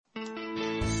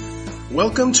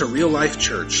Welcome to Real Life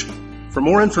Church. For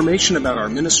more information about our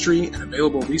ministry and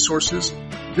available resources,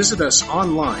 visit us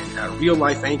online at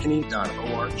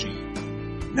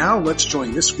reallifeankeny.org. Now let's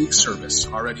join this week's service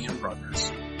already in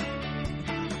progress.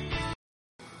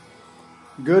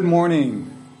 Good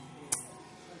morning.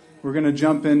 We're going to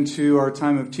jump into our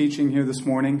time of teaching here this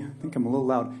morning. I think I'm a little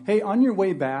loud. Hey, on your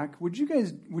way back, would you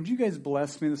guys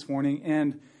bless me this morning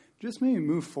and just maybe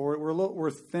move forward?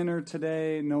 We're thinner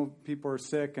today. No, people are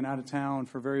sick and out of town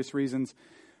for various reasons.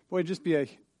 Boy, just be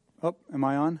am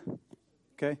I on?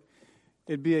 Okay.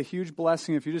 It'd be a huge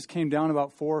blessing if you just came down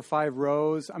about 4 or 5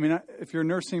 rows. I mean, if you're a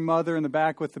nursing mother in the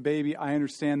back with the baby, I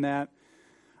understand that.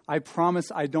 I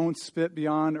promise I don't spit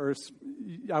beyond, or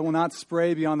I will not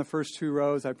spray beyond the first 2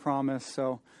 rows, I promise.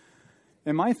 So,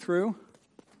 am I through?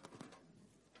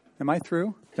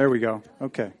 There we go.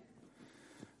 Okay.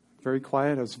 Very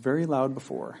quiet. I was very loud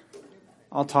before.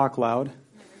 I'll talk loud.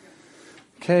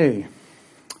 Okay.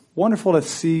 Wonderful to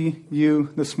see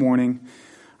you this morning.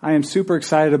 I am super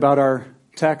excited about our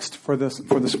text for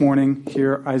this morning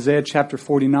here, Isaiah chapter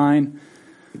 49.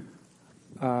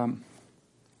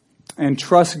 And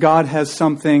trust God has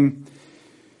something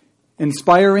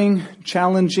inspiring,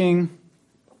 challenging,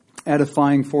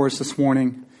 edifying for us this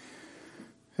morning.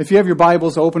 If you have your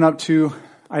Bibles, open up to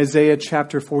Isaiah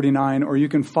chapter 49, or you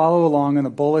can follow along in the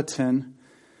bulletin.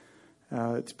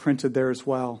 It's printed there as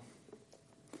well.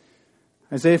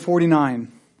 Isaiah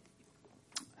 49.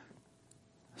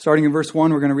 Starting in verse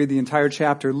 1, we're going to read the entire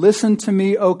chapter. Listen to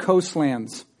me, O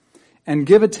coastlands, and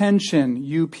give attention,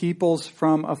 you peoples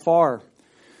from afar.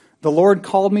 The Lord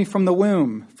called me from the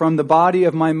womb. From the body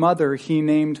of my mother, He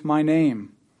named my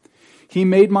name. He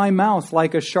made my mouth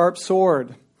like a sharp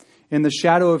sword. In the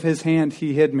shadow of His hand,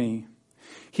 He hid me.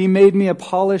 He made me a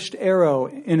polished arrow.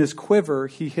 In His quiver,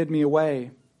 He hid me away.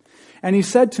 And He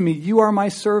said to me, You are my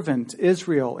servant,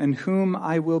 Israel, in whom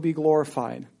I will be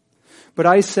glorified. But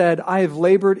I said, I have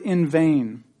labored in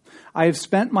vain. I have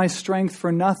spent my strength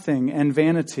for nothing and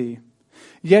vanity.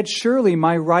 Yet surely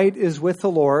my right is with the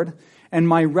Lord, and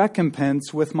my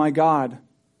recompense with my God.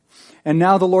 And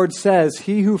now the Lord says,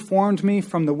 He who formed me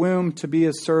from the womb to be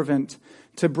His servant,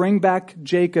 to bring back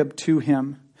Jacob to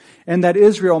Him, and that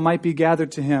Israel might be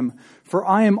gathered to Him. For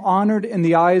I am honored in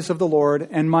the eyes of the Lord,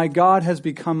 and my God has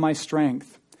become my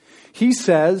strength. He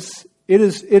says, It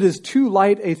is too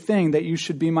light a thing that you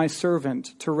should be my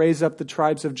servant, to raise up the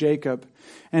tribes of Jacob,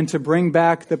 and to bring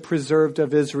back the preserved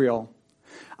of Israel.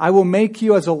 I will make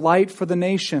you as a light for the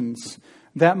nations,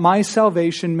 that my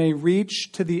salvation may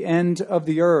reach to the end of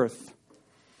the earth.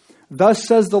 Thus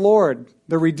says the Lord,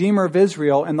 the Redeemer of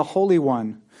Israel and the Holy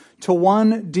One, to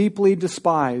one deeply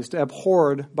despised,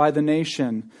 abhorred by the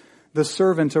nation, the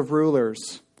servant of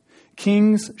rulers.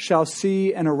 Kings shall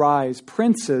see and arise,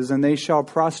 princes, and they shall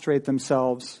prostrate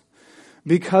themselves,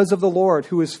 because of the Lord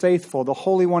who is faithful, the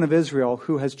Holy One of Israel,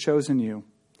 who has chosen you.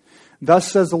 Thus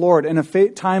says the Lord, in a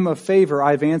time of favor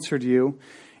I have answered you,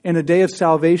 in a day of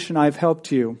salvation I have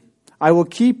helped you. I will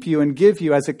keep you and give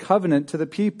you as a covenant to the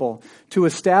people, to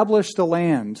establish the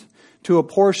land, to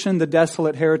apportion the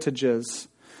desolate heritages,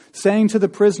 saying to the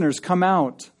prisoners, Come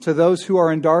out, to those who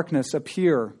are in darkness,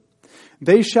 appear.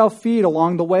 They shall feed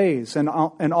along the ways, and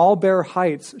all bare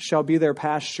heights shall be their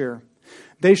pasture.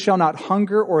 They shall not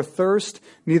hunger or thirst,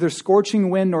 neither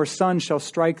scorching wind nor sun shall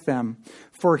strike them.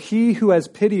 For He who has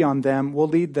pity on them will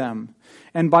lead them,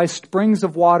 and by springs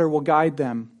of water will guide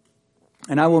them.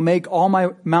 And I will make all my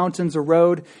mountains a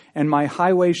road, and my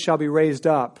highways shall be raised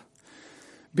up.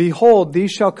 Behold,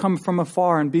 these shall come from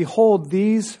afar, and behold,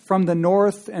 these from the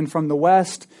north and from the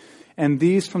west, and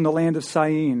these from the land of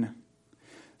Syene.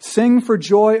 Sing for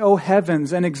joy, O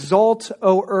heavens, and exult,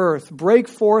 O earth. Break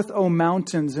forth, O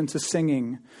mountains, into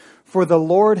singing. For the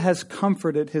Lord has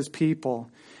comforted His people,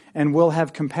 and will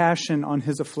have compassion on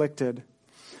His afflicted.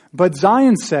 But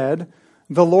Zion said,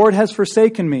 The Lord has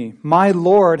forsaken me. My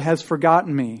Lord has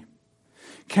forgotten me.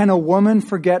 Can a woman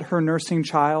forget her nursing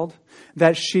child,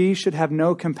 that she should have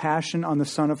no compassion on the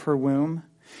son of her womb?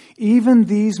 Even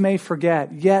these may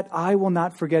forget, yet I will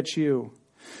not forget you.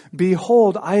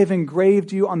 Behold, I have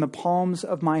engraved you on the palms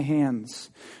of my hands.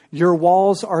 Your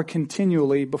walls are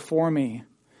continually before me.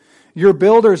 Your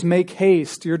builders make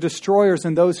haste. Your destroyers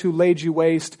and those who laid you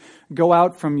waste go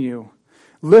out from you.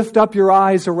 Lift up your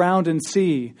eyes around and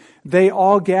see. They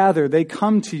all gather. They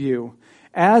come to you.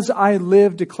 As I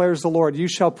live, declares the Lord, you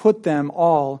shall put them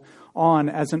all on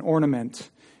as an ornament.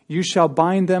 You shall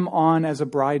bind them on as a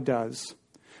bride does.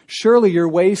 Surely your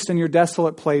waste and your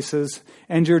desolate places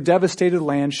and your devastated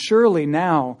land, surely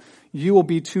now you will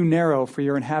be too narrow for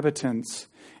your inhabitants,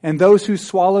 and those who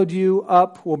swallowed you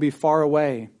up will be far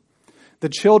away. The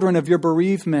children of your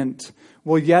bereavement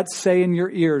will yet say in your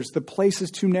ears, the place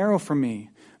is too narrow for me.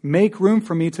 Make room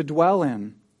for me to dwell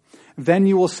in. Then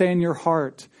you will say in your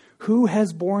heart, who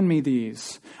has borne me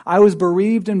these? I was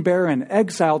bereaved and barren,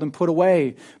 exiled and put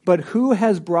away. But who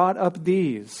has brought up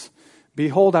these?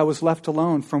 Behold, I was left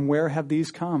alone. From where have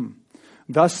these come?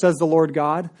 Thus says the Lord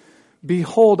God,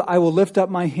 behold, I will lift up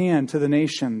my hand to the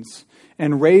nations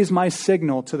and raise my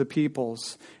signal to the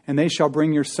peoples. And they shall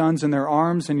bring your sons in their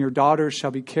arms, and your daughters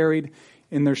shall be carried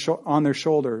on their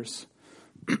shoulders.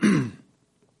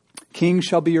 Kings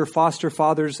shall be your foster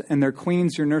fathers, and their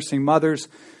queens your nursing mothers.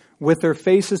 With their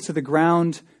faces to the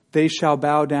ground, they shall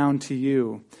bow down to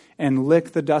you and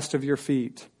lick the dust of your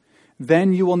feet.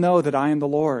 Then you will know that I am the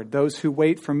Lord. Those who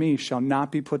wait for me shall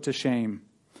not be put to shame.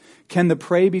 Can the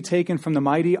prey be taken from the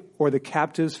mighty, or the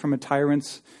captives from a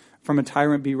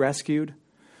tyrant be rescued?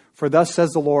 For thus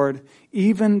says the Lord,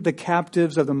 even the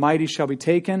captives of the mighty shall be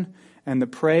taken, and the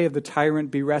prey of the tyrant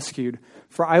be rescued.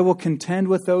 For I will contend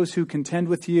with those who contend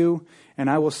with you, and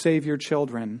I will save your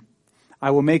children. I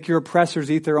will make your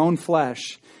oppressors eat their own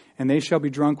flesh, and they shall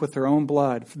be drunk with their own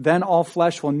blood. Then all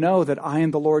flesh will know that I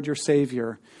am the Lord your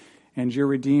Savior, and your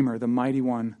Redeemer, the mighty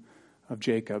one of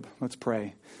Jacob. Let's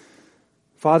pray.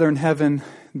 Father in heaven,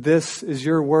 this is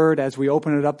your word. As we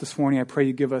open it up this morning, I pray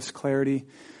you give us clarity.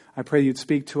 I pray you'd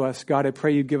speak to us. God, I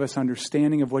pray you'd give us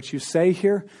understanding of what you say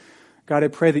here. God, I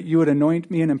pray that you would anoint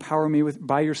me and empower me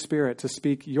by your Spirit to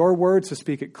speak your words, to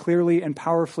speak it clearly and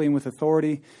powerfully and with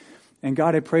authority. And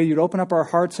God, I pray you'd open up our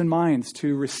hearts and minds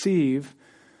to receive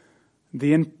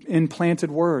the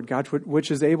implanted word, God,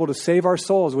 which is able to save our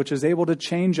souls, which is able to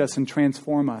change us and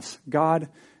transform us. God,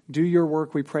 do your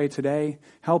work, we pray today.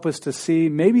 Help us to see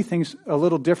maybe things a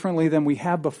little differently than we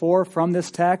have before from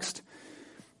this text.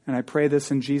 And I pray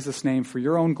this in Jesus' name for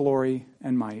your own glory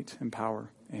and might and power.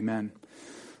 Amen.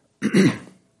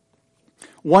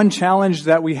 One challenge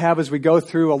that we have as we go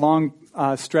through a long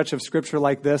stretch of Scripture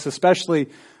like this, especially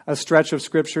a stretch of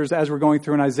Scriptures as we're going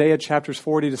through in Isaiah chapters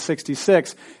 40 to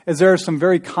 66, is there are some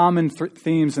very common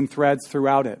themes and threads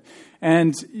throughout it.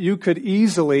 And you could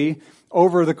easily,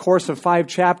 over the course of 5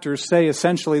 chapters, say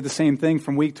essentially the same thing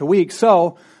from week to week.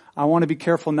 So I want to be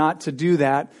careful not to do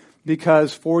that,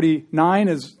 because 49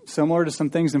 is similar to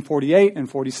some things in 48 and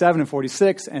 47 and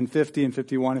 46 and 50 and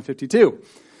 51 and 52.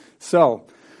 So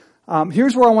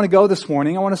here's where I want to go this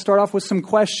morning. I want to start off with some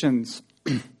questions.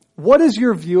 What is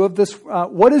your view of this?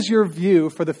 What is your view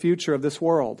for the future of this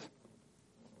world?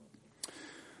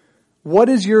 What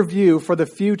is your view for the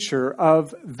future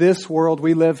of this world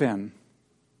we live in?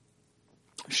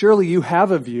 Surely you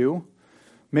have a view.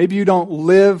 Maybe you don't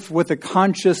live with a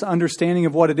conscious understanding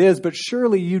of what it is, but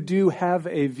surely you do have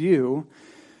a view.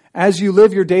 As you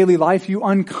live your daily life, you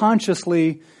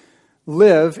unconsciously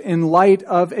live in light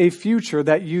of a future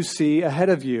that you see ahead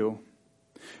of you.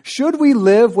 Should we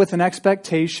live with an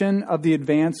expectation of the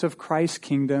advance of Christ's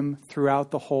kingdom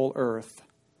throughout the whole earth?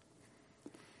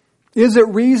 Is it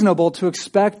reasonable to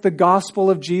expect the gospel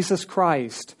of Jesus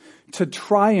Christ to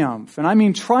triumph, and I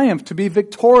mean triumph, to be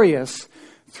victorious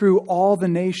through all the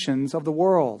nations of the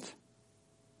world?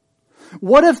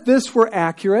 What if this were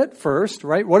accurate first,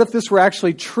 right? What if this were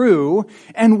actually true?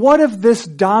 And what if this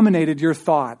dominated your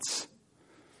thoughts?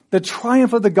 The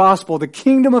triumph of the gospel, the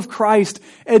kingdom of Christ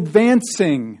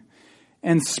advancing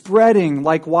and spreading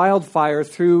like wildfire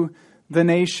through the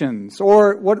nations.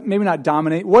 Or what? Maybe not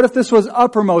dominate. What if this was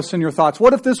uppermost in your thoughts?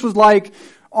 What if this was like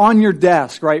on your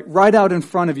desk, right out in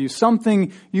front of you?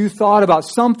 Something you thought about,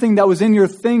 something that was in your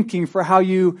thinking for how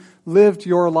you lived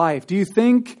your life. Do you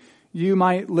think you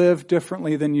might live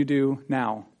differently than you do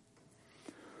now?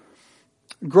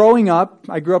 Growing up,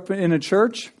 I grew up in a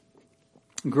church.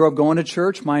 Grew up going to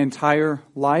church my entire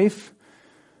life.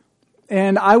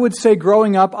 And I would say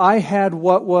growing up, I had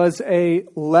what was a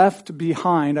left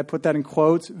behind, I put that in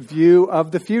quotes, view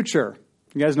of the future.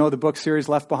 You guys know the book series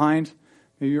Left Behind?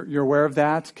 You're aware of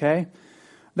that, okay?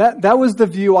 That was the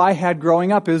view I had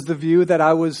growing up, is the view that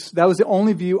was the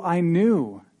only view I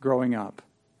knew growing up.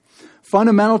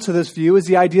 Fundamental to this view is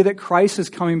the idea that Christ is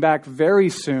coming back very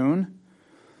soon,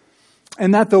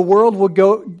 and that the world will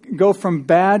go from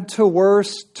bad to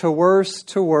worse, to worse,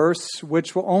 to worse,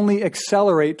 which will only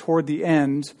accelerate toward the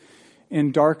end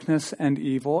in darkness and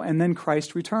evil, and then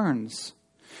Christ returns.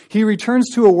 He returns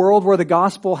to a world where the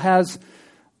gospel has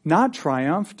not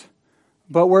triumphed,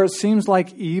 but where it seems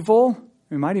like evil,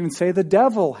 we might even say the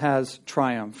devil has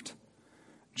triumphed,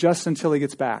 just until he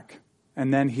gets back,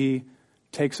 and then he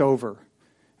takes over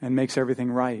and makes everything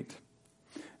right.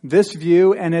 This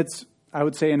view, and I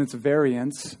would say in its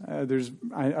variants, I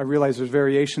realize there's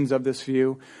variations of this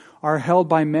view, are held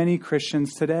by many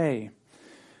Christians today.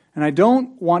 And I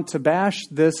don't want to bash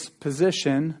this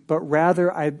position, but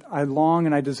rather I long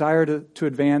and I desire to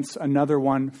advance another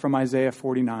one from Isaiah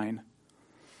 49.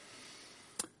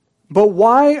 But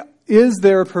why is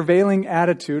there a prevailing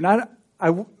attitude?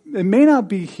 It may not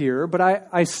be here, but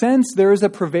I sense there is a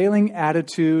prevailing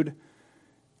attitude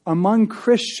among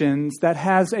Christians that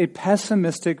has a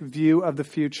pessimistic view of the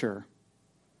future.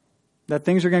 That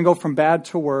things are going to go from bad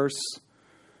to worse,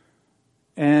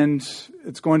 and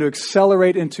it's going to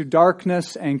accelerate into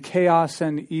darkness and chaos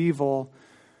and evil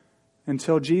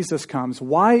until Jesus comes.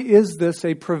 Why is this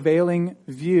a prevailing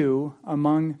view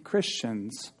among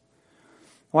Christians?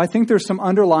 Well, I think there's some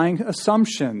underlying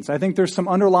assumptions. I think there's some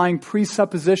underlying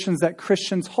presuppositions that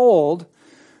Christians hold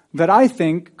that I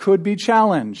think could be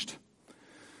challenged.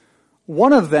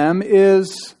 One of them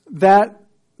is that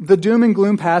the doom and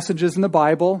gloom passages in the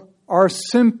Bible are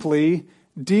simply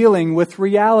dealing with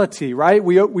reality, right?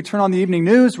 We turn on the evening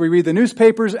news, we read the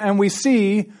newspapers, and we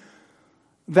see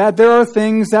that there are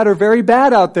things that are very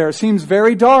bad out there. It seems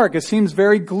very dark. It seems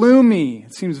very gloomy.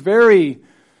 It seems the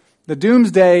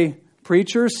doomsday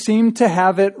preachers seem to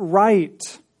have it right.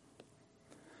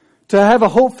 To have a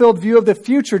hope-filled view of the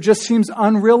future just seems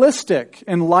unrealistic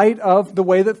in light of the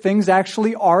way that things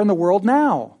actually are in the world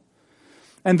now.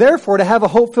 And therefore, to have a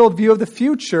hope-filled view of the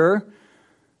future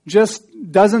just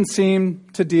doesn't seem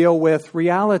to deal with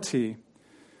reality.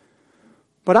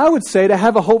 But I would say to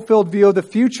have a hope-filled view of the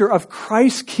future of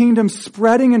Christ's kingdom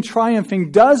spreading and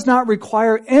triumphing does not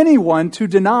require anyone to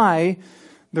deny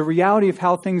the reality of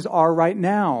how things are right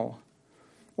now,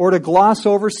 or to gloss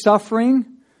over suffering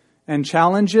and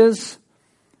challenges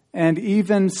and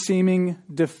even seeming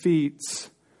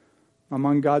defeats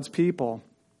among God's people.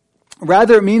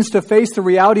 Rather, it means to face the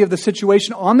reality of the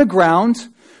situation on the ground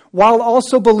while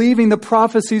also believing the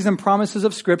prophecies and promises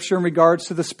of Scripture in regards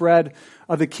to the spread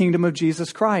of the kingdom of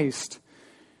Jesus Christ,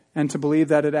 and to believe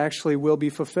that it actually will be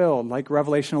fulfilled, like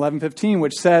Revelation 11:15,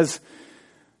 which says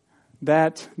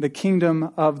that the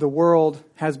kingdom of the world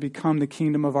has become the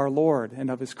kingdom of our Lord and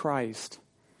of His Christ.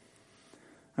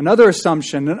 Another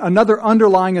assumption, another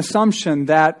underlying assumption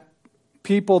that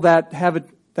people that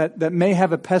may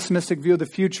have a pessimistic view of the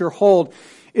future hold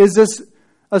is this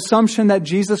assumption that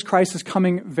Jesus Christ is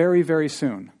coming very, very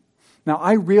soon. Now,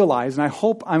 I realize, and I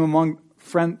hope I'm among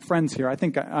friends here. I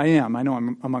think I am. I know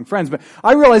I'm among friends. But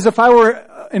I realize if I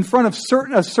were in front of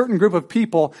a certain group of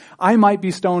people, I might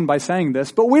be stoned by saying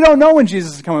this. But we don't know when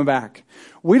Jesus is coming back.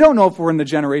 We don't know if we're in the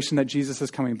generation that Jesus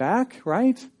is coming back,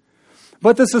 right?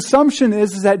 But this assumption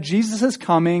is that Jesus is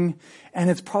coming, and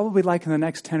it's probably like in the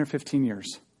next 10 or 15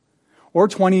 years. Or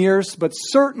 20 years, but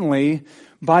certainly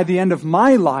by the end of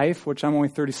my life, which I'm only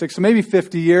 36, so maybe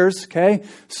 50 years, okay?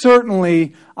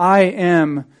 Certainly I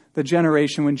am the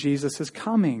generation when Jesus is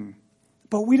coming.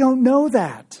 But we don't know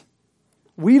that.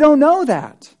 We don't know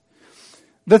that.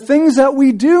 The things that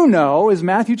we do know is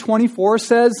Matthew 24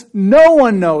 says, no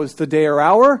one knows the day or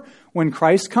hour when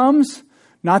Christ comes,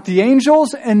 not the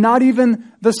angels and not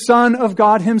even the Son of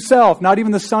God Himself, not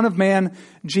even the Son of Man,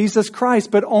 Jesus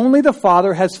Christ, but only the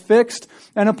Father has fixed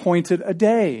and appointed a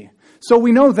day. So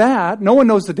we know that. No one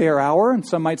knows the day or hour. And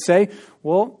some might say,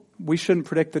 well, we shouldn't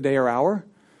predict the day or hour,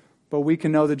 but we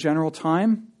can know the general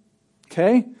time.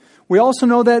 Okay? We also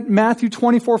know that Matthew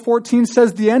 24:14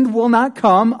 says the end will not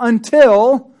come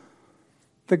until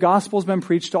the gospel's been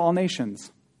preached to all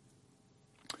nations.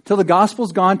 Till the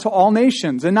gospel's gone to all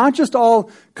nations. And not just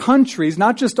all countries,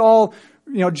 not just all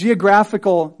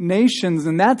geographical nations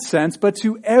in that sense, but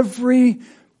to every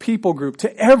people group,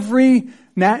 to every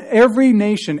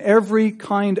nation, every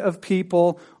kind of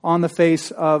people on the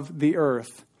face of the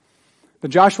earth. The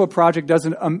Joshua Project does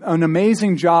an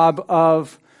amazing job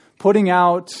of putting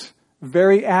out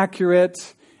very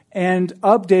accurate and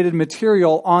updated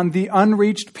material on the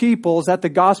unreached peoples that the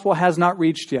gospel has not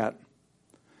reached yet.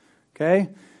 Okay?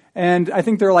 And I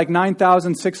think there are like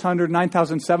 9,600,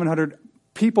 9,700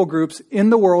 people groups in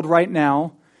the world right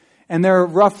now, and there are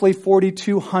roughly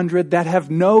 4,200 that have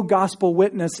no gospel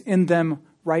witness in them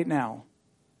right now.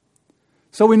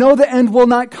 So we know the end will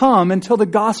not come until the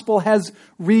gospel has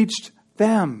reached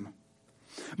them.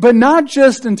 But not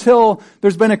just until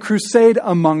there's been a crusade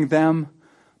among them,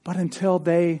 but until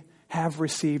they have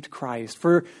received Christ.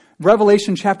 For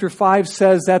Revelation chapter 5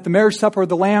 says that the marriage supper of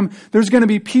the Lamb, there's going to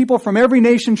be people from every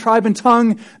nation, tribe, and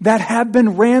tongue that have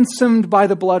been ransomed by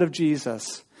the blood of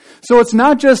Jesus. So it's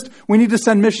not just we need to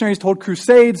send missionaries to hold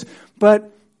crusades,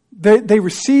 but they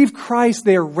receive Christ,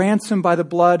 they are ransomed by the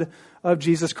blood of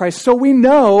Jesus Christ. So we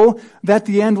know that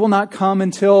the end will not come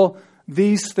until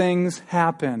these things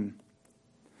happen.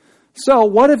 So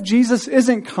what if Jesus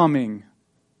isn't coming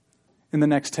in the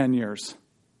next 10 years?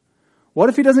 What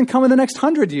if he doesn't come in the next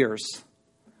 100 years?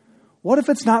 What if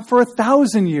it's not for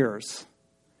 1,000 years?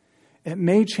 It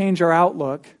may change our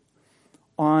outlook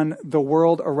on the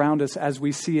world around us as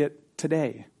we see it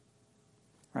today,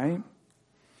 right?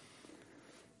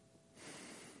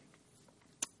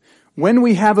 When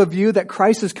we have a view that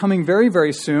Christ is coming very,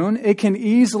 very soon, it can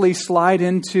easily slide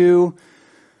into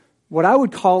what I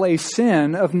would call a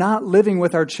sin of not living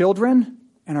with our children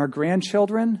and our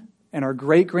grandchildren and our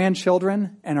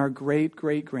great-grandchildren and our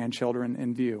great-great-grandchildren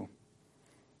in view,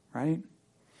 right?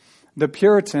 The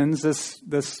Puritans,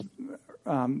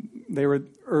 they were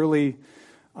early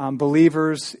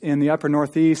believers in the upper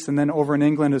Northeast and then over in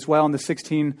England as well in the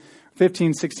 15, 16,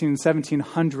 and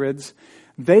 1700s.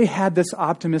 They had this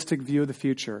optimistic view of the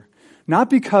future. Not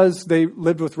because they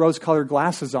lived with rose-colored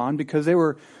glasses on, because they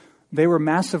were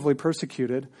massively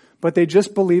persecuted, but they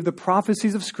just believed the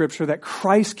prophecies of Scripture that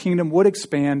Christ's kingdom would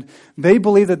expand. They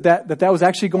believed that was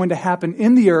actually going to happen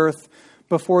in the earth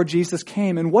before Jesus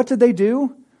came. And what did they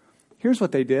do? Here's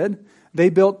what they did. They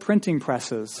built printing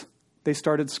presses. They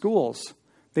started schools.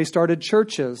 They started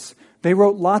churches. They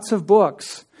wrote lots of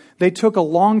books. They took a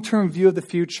long-term view of the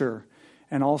future,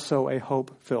 and also a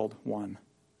hope-filled one.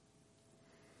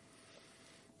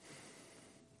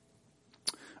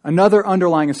 Another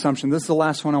underlying assumption, this is the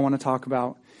last one I want to talk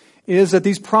about, is that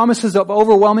these promises of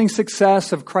overwhelming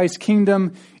success of Christ's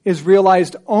kingdom is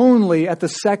realized only at the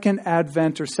second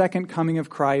advent or second coming of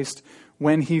Christ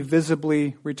when he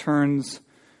visibly returns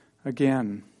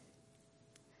again.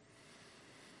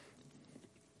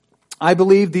 I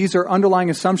believe these are underlying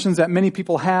assumptions that many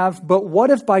people have, but what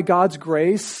if by God's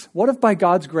grace,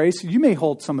 you may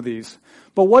hold some of these,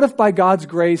 but what if by God's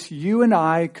grace you and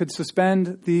I could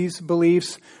suspend these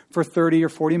beliefs for 30 or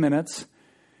 40 minutes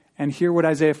and hear what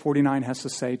Isaiah 49 has to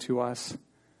say to us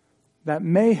that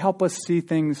may help us see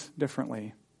things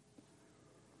differently?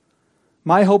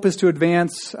 My hope is to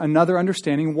advance another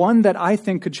understanding, one that I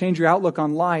think could change your outlook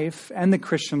on life and the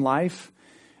Christian life,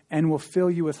 and will fill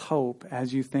you with hope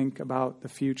as you think about the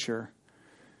future,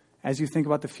 as you think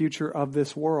about the future of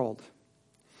this world.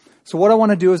 So what I want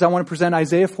to do is I want to present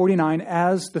Isaiah 49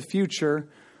 as the future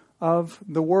of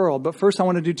the world. But first I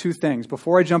want to do two things.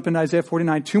 Before I jump into Isaiah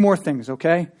 49, two more things,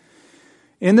 okay?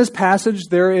 In this passage,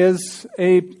 there is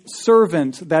a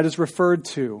servant that is referred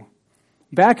to.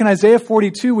 Back in Isaiah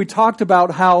 42, we talked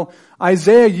about how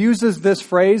Isaiah uses this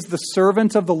phrase, the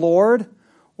servant of the Lord,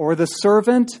 or the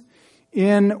servant,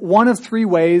 in one of three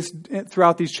ways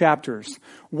throughout these chapters.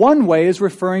 One way is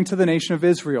referring to the nation of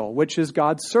Israel, which is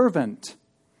God's servant.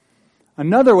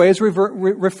 Another way is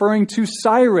referring to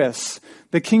Cyrus,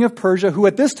 the king of Persia, who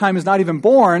at this time is not even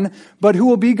born, but who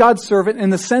will be God's servant in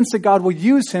the sense that God will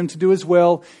use him to do his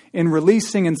will in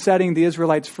releasing and setting the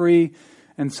Israelites free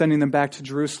and sending them back to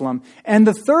Jerusalem. And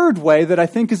the third way that I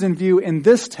think is in view in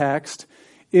this text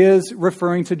is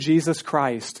referring to Jesus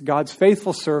Christ, God's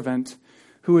faithful servant,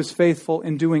 who is faithful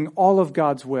in doing all of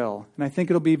God's will. And I think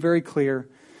it'll be very clear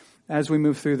as we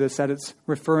move through this that it's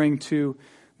referring to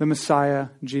the Messiah,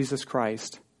 Jesus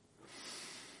Christ.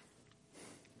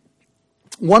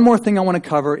 One more thing I want to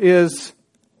cover is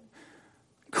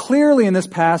clearly in this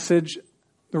passage,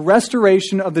 the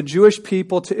restoration of the Jewish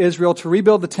people to Israel, to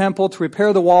rebuild the temple, to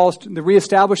repair the walls, the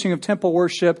reestablishing of temple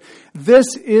worship.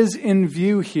 This is in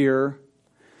view here.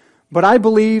 But I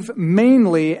believe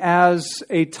mainly as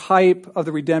a type of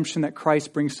the redemption that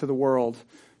Christ brings to the world,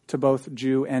 to both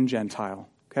Jew and Gentile.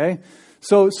 Okay?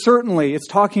 So certainly it's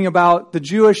talking about the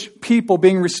Jewish people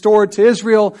being restored to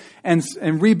Israel and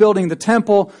rebuilding the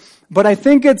temple. But I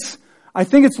think it's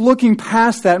looking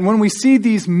past that. And when we see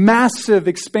these massive,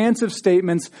 expansive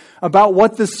statements about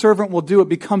what this servant will do, it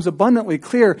becomes abundantly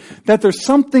clear that there's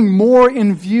something more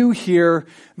in view here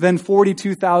than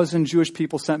 42,000 Jewish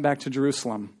people sent back to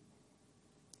Jerusalem.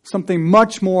 Something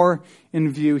much more in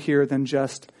view here than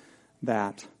just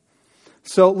that.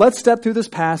 So let's step through this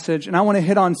passage, and I want to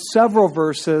hit on several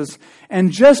verses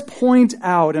and just point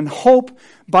out and hope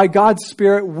by God's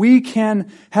Spirit we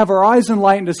can have our eyes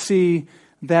enlightened to see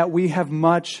that we have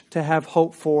much to have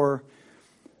hope for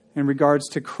in regards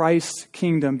to Christ's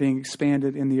kingdom being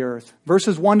expanded in the earth.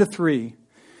 Verses 1 to 3,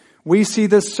 we see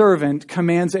this servant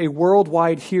commands a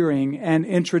worldwide hearing and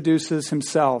introduces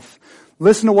himself.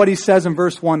 Listen to what he says in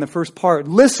verse 1, the first part.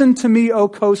 Listen to me, O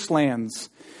coastlands,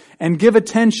 and give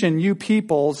attention, you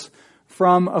peoples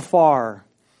from afar.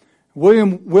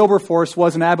 William Wilberforce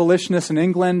was an abolitionist in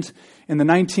England in the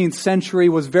 19th century,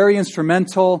 was very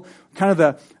instrumental, kind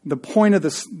of the point of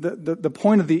the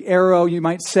point of the arrow, you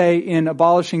might say, in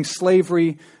abolishing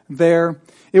slavery there.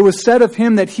 It was said of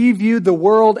him that he viewed the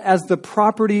world as the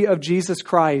property of Jesus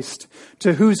Christ,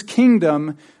 to whose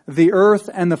kingdom the earth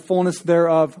and the fullness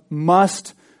thereof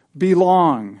must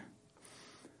belong.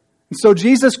 And so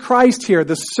Jesus Christ here,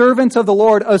 the servant of the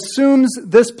Lord, assumes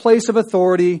this place of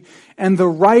authority and the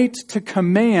right to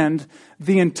command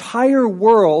the entire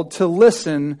world to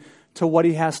listen to what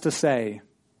he has to say.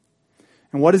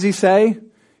 And what does he say?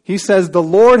 He says, the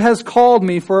Lord has called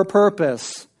me for a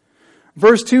purpose.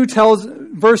 Verse 2,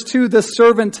 the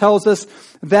servant tells us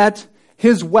that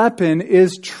his weapon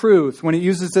is truth, when it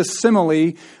uses this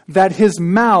simile, that his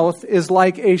mouth is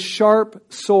like a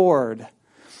sharp sword.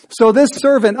 So this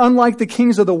servant, unlike the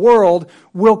kings of the world,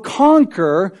 will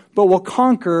conquer, but will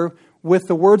conquer with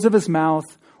the words of his mouth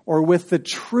or with the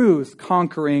truth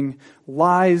conquering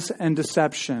lies and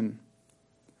deception.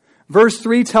 Verse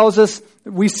 3 tells us,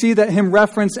 we see that him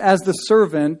referenced as the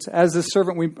servant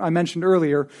I mentioned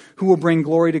earlier, who will bring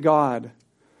glory to God.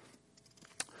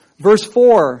 Verse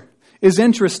 4 is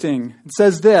interesting. It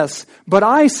says this, but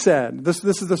I said, this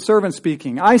is the servant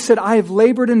speaking, I said, I have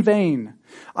labored in vain.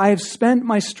 I have spent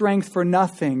my strength for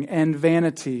nothing and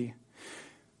vanity.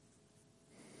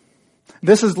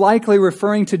 This is likely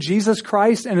referring to Jesus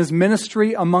Christ and his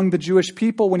ministry among the Jewish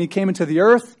people when he came into the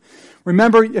earth.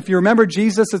 Remember, if you remember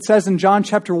Jesus, it says in John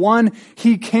chapter 1,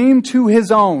 he came to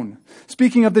his own.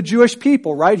 Speaking of the Jewish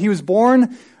people, right? He was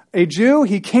born a Jew.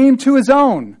 He came to his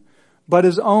own, but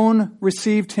his own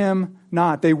received him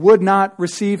not. They would not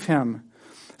receive him.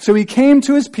 So he came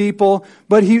to his people,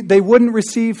 but they wouldn't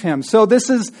receive him. So this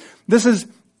is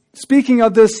speaking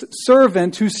of this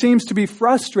servant who seems to be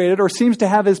frustrated or seems to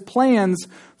have his plans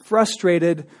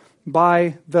frustrated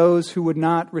by those who would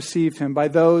not receive him, by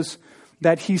those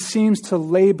that he seems to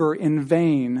labor in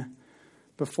vain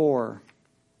before.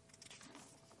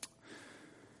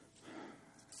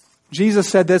 Jesus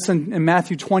said this in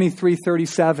Matthew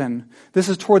 23:37. This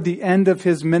is toward the end of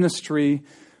his ministry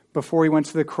before he went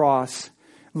to the cross,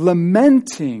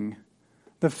 lamenting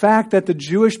the fact that the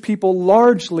Jewish people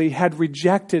largely had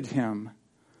rejected him.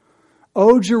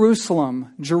 O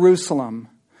Jerusalem, Jerusalem,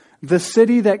 the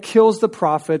city that kills the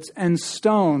prophets and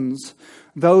stones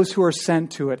those who are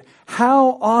sent to it.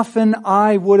 How often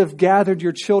I would have gathered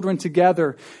your children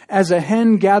together as a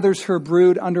hen gathers her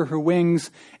brood under her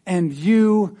wings, and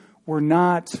you were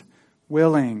not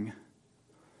willing.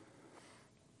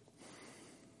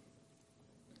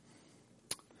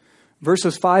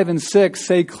 Verses 5 and 6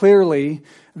 say clearly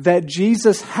that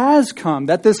Jesus has come,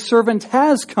 that this servant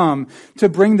has come to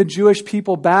bring the Jewish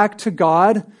people back to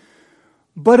God.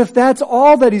 But if that's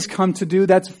all that he's come to do,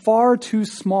 that's far too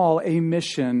small a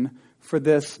mission for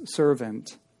this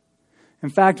servant. In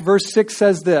fact, verse 6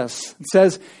 says this. It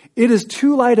says, it is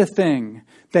too light a thing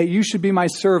that you should be my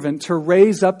servant to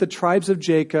raise up the tribes of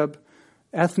Jacob,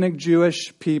 ethnic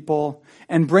Jewish people,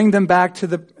 and bring back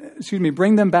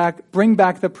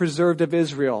the preserved of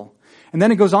Israel. And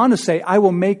then it goes on to say, I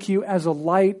will make you as a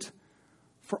light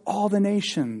for all the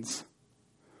nations.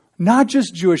 Not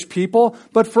just Jewish people,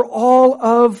 but for all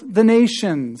of the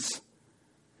nations.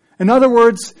 In other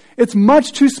words, it's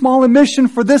much too small a mission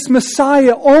for this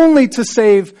Messiah only to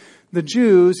save the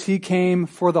Jews. He came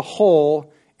for the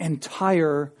whole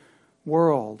entire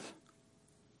world.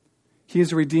 He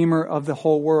is a redeemer of the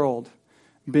whole world,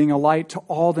 being a light to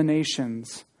all the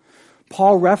nations.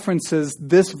 Paul references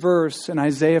this verse in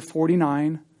Isaiah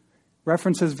 49,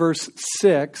 references verse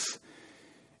 6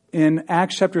 in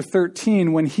Acts chapter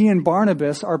 13 when he and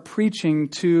Barnabas are preaching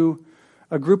to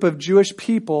a group of Jewish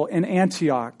people in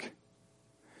Antioch.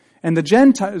 And the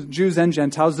Gentiles, Jews and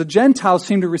Gentiles, the Gentiles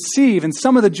seem to receive, and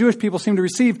some of the Jewish people seem to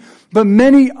receive, but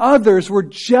many others were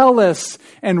jealous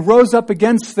and rose up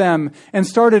against them and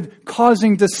started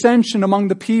causing dissension among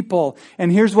the people.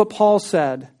 And here's what Paul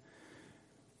said.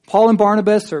 Paul and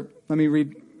Barnabas, or let me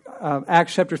read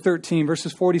Acts chapter 13,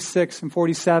 verses 46 and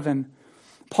 47.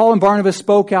 Paul and Barnabas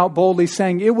spoke out boldly,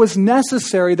 saying, it was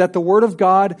necessary that the word of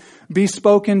God be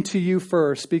spoken to you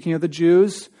first. Speaking of the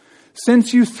Jews,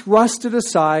 since you thrust it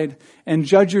aside and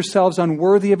judge yourselves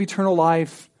unworthy of eternal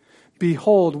life,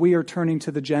 behold, we are turning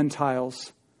to the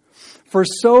Gentiles. For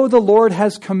so the Lord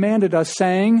has commanded us,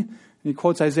 saying, and he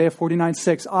quotes Isaiah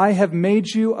 49:6, I have made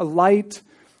you a light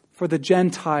for the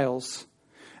Gentiles,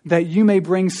 that you may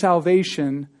bring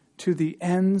salvation to the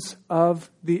ends of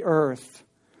the earth.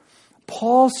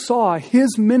 Paul saw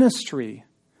his ministry,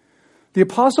 the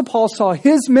Apostle Paul saw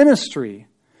his ministry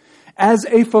as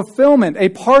a fulfillment, a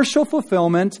partial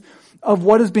fulfillment of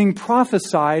what is being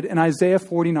prophesied in Isaiah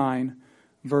 49,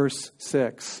 verse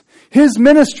 6. His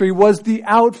ministry was the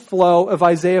outflow of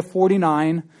Isaiah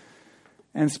 49,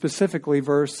 and specifically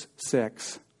verse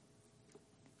 6.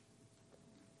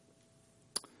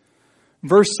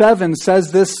 Verse 7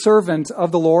 says this servant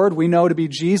of the Lord, we know to be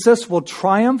Jesus, will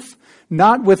triumph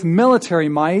not with military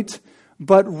might,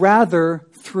 but rather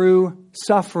through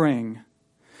suffering.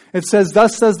 It says,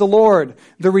 thus says the Lord,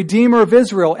 the Redeemer of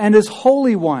Israel and His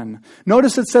Holy One.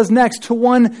 Notice it says next, to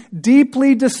one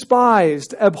deeply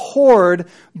despised, abhorred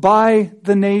by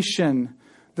the nation,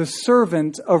 the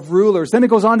servant of rulers. Then it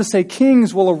goes on to say,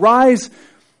 kings will arise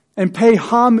and pay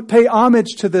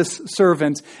homage to this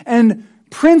servant, and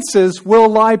princes will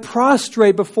lie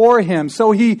prostrate before him.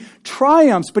 So he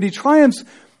triumphs, but he triumphs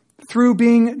through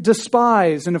being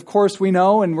despised. And of course we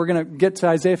know, and we're going to get to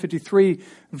Isaiah 53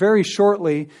 very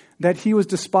shortly, that he was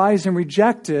despised and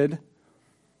rejected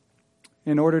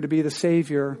in order to be the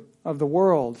Savior of the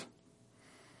world.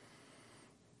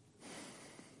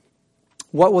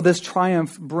 What will this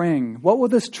triumph bring? What will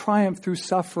this triumph through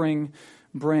suffering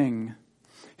bring?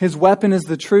 His weapon is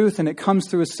the truth, and it comes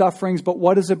through His sufferings, but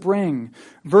what does it bring?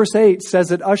 Verse 8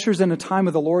 says it ushers in a time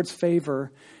of the Lord's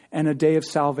favor and a day of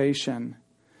salvation.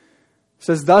 It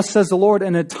says, thus says the Lord,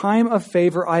 in a time of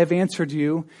favor I have answered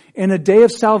you. In a day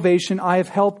of salvation I have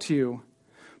helped you.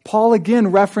 Paul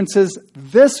again references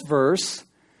this verse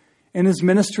in his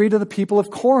ministry to the people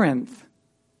of Corinth.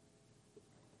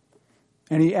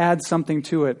 And he adds something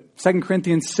to it. 2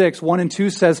 Corinthians 6, 1 and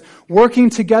 2 says, working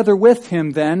together with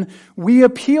him then, we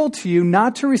appeal to you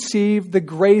not to receive the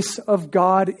grace of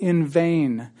God in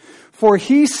vain. For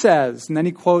he says, and then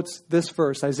he quotes this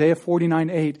verse, Isaiah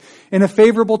 49:8, in a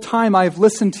favorable time I have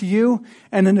listened to you,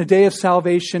 and in a day of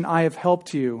salvation I have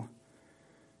helped you.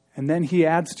 And then he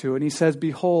adds to it, and he says,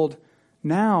 behold,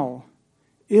 now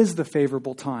is the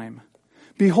favorable time.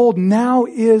 Behold, now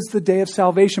is the day of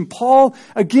salvation. Paul,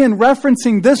 again,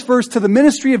 referencing this verse to the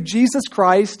ministry of Jesus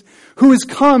Christ, who has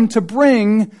come to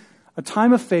bring a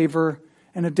time of favor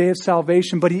and a day of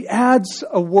salvation. But he adds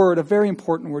a word, a very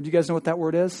important word. Do you guys know what that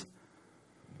word is?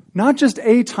 Not just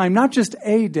a time, not just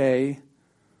a day,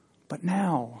 but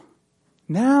now.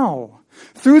 Now.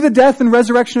 Through the death and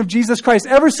resurrection of Jesus Christ,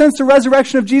 ever since the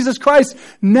resurrection of Jesus Christ,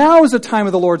 now is a time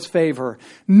of the Lord's favor.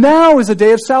 Now is a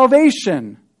day of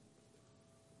salvation.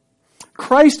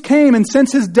 Christ came, and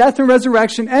since His death and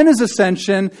resurrection and His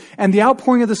ascension and the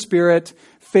outpouring of the Spirit,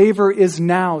 favor is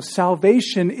now.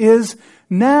 Salvation is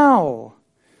now.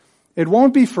 It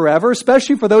won't be forever,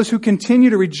 especially for those who continue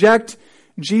to reject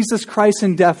Jesus Christ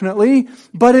indefinitely,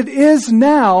 but it is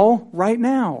now, right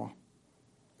now.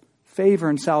 Favor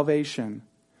and salvation.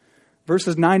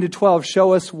 Verses 9 to 12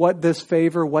 show us what this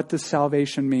favor, what this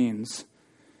salvation means.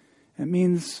 It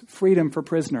means freedom for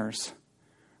prisoners.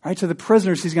 Right, to the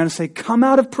prisoners, He's going to say, come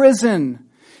out of prison.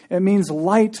 It means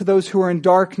light to those who are in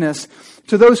darkness.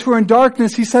 To those who are in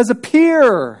darkness, He says,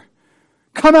 appear.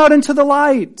 Come out into the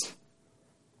light.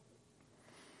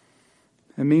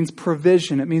 It means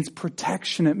provision. It means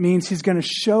protection. It means He's going to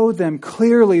show them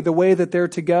clearly the way that they're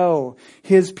to go.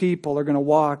 His people are going to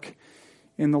walk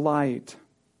in the light.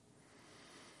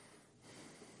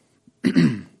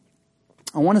 I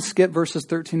want to skip verses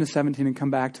 13 to 17 and come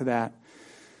back to that.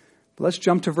 Let's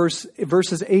jump to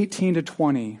verses 18 to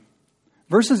 20.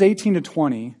 Verses 18 to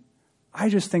 20, I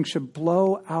just think should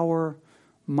blow our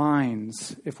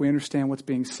minds if we understand what's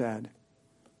being said.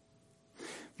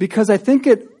 Because I think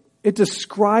it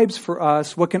describes for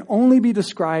us what can only be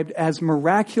described as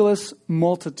miraculous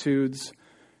multitudes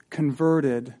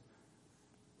converted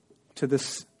to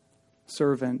this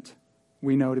servant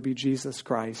we know to be Jesus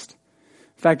Christ.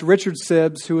 In fact, Richard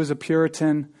Sibbes, who was a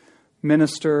Puritan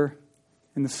minister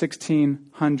in the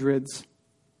 1600s,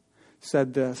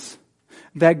 said this,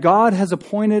 that God has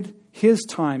appointed His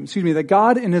time, that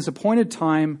God in His appointed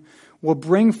time will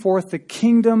bring forth the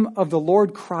kingdom of the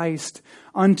Lord Christ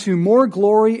unto more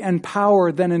glory and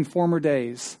power than in former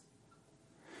days.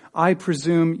 I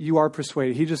presume you are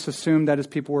persuaded. He just assumed that his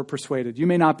people were persuaded. You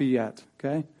may not be yet,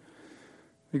 okay?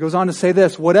 He goes on to say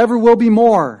this, whatever will be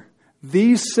more,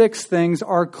 these 6 things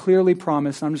are clearly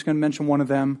promised. I'm just going to mention one of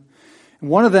them.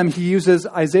 One of them, he uses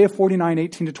Isaiah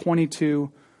 49:18 to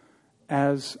 22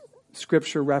 as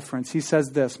scripture reference. He says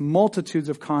this, multitudes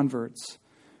of converts,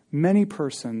 many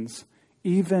persons,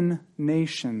 even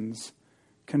nations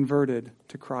converted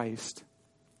to Christ.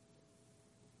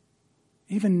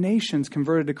 Even nations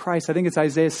converted to Christ. I think it's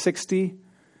Isaiah 60. It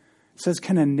says,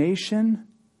 can a nation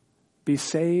be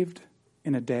saved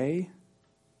in a day?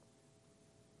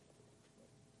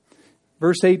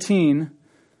 Verse 18,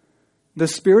 the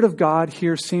Spirit of God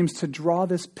here seems to draw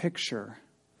this picture.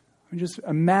 Just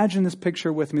imagine this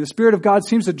picture with me. The Spirit of God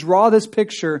seems to draw this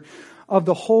picture of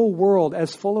the whole world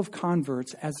as full of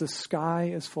converts as the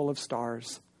sky is full of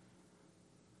stars,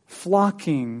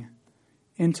 flocking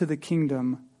into the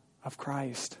kingdom of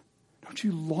Christ. Don't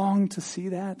you long to see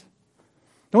that?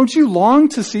 Don't you long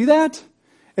to see that?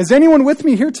 Is anyone with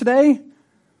me here today?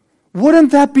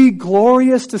 Wouldn't that be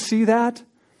glorious to see that?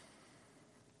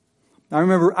 I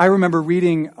remember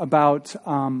reading about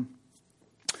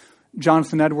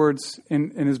Jonathan Edwards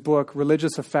in his book,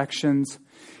 Religious Affections.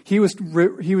 He was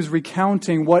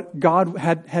recounting what God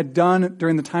had done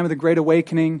during the time of the Great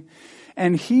Awakening,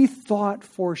 and he thought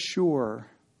for sure.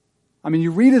 I mean,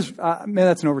 you read his, maybe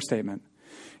that's an overstatement.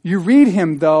 You read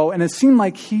him, though, and it seemed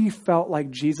like he felt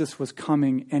like Jesus was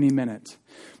coming any minute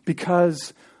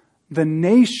because the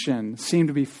nation seemed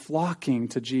to be flocking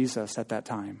to Jesus at that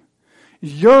time.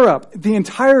 Europe, the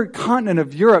entire continent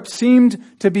of Europe seemed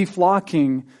to be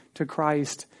flocking to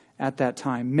Christ at that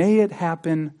time. May it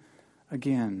happen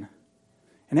again.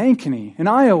 In Ankeny, in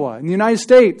Iowa, in the United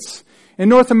States, in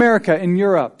North America, in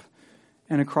Europe,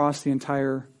 and across the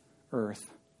entire earth.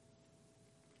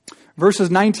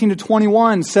 Verses 19 to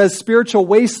 21 says spiritual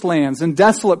wastelands and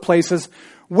desolate places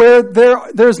where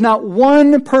there's not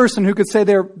one person who could say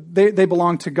they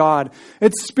belong to God.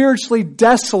 It's spiritually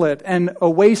desolate and a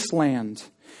wasteland.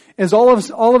 Is all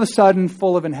of a sudden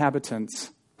full of inhabitants.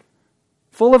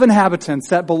 Full of inhabitants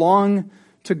that belong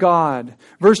to God.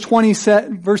 Verse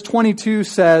 22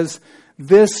 says,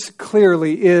 this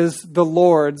clearly is the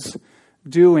Lord's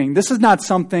doing. This is not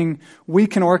something we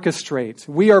can orchestrate.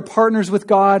 We are partners with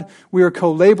God. We are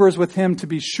co-laborers with Him, to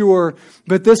be sure.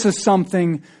 But this is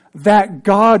something that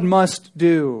God must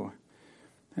do.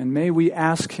 And may we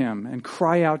ask Him and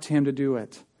cry out to Him to do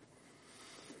it.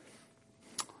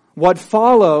 What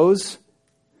follows,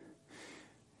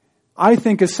 I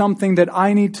think, is something that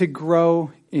I need to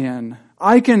grow in.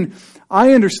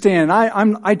 I understand.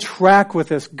 I track with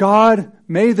this. God,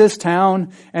 may this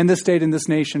town and this state and this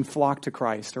nation flock to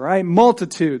Christ. All right?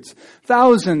 Multitudes,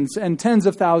 thousands and tens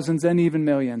of thousands and even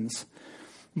millions.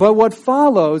 But what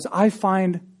follows, I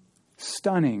find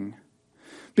stunning.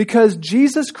 Because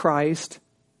Jesus Christ,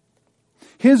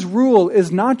 His rule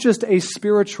is not just a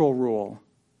spiritual rule.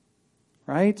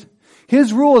 Right?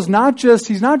 His rule is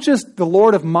He's not just the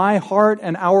Lord of my heart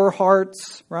and our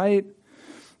hearts, right?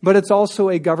 But it's also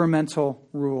a governmental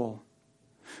rule.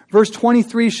 Verse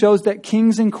 23 shows that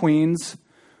kings and queens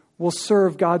will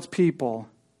serve God's people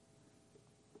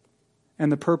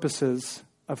and the purposes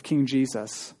of King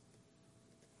Jesus.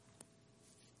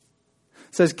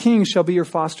 It says, kings shall be your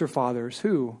foster fathers.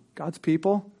 Who? God's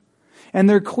people. And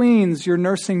their queens, your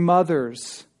nursing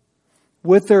mothers.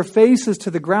 With their faces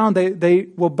to the ground, they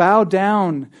will bow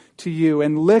down to you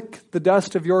and lick the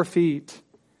dust of your feet.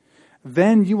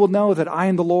 Then you will know that I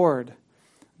am the Lord.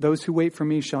 Those who wait for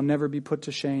me shall never be put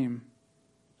to shame.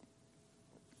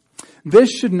 This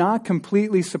should not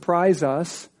completely surprise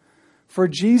us, for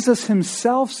Jesus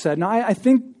Himself said, now I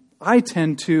think I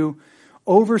tend to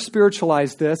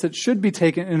over-spiritualize this. It should be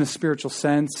taken in a spiritual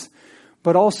sense,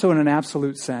 but also in an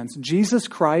absolute sense. Jesus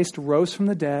Christ rose from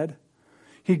the dead.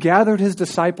 He gathered His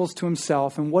disciples to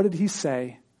Himself, and what did He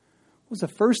say? What was the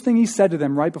first thing He said to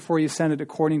them right before He ascended,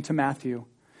 according to Matthew?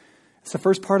 It's the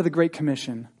first part of the Great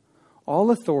Commission.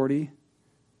 All authority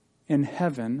in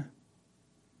heaven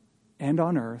and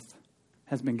on earth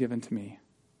has been given to me.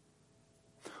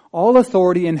 All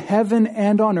authority in heaven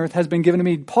and on earth has been given to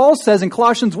me. Paul says in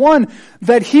Colossians 1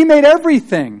 that He made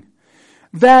everything.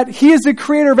 That He is the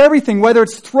creator of everything, whether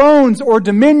it's thrones or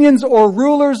dominions or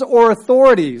rulers or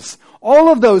authorities. All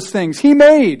of those things He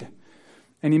made.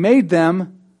 And He made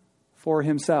them for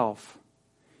Himself.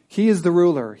 He is the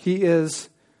ruler. He is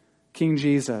King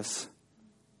Jesus.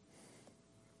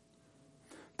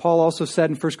 Paul also said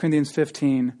in 1 Corinthians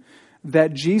 15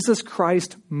 that Jesus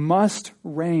Christ must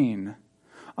reign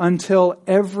until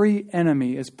every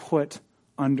enemy is put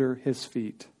under His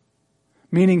feet.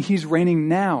 Meaning He's reigning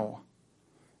now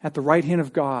at the right hand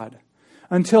of God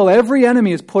until every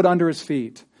enemy is put under His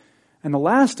feet. And the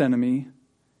last enemy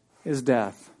is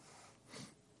death.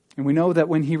 And we know that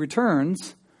when He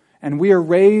returns and we are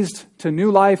raised to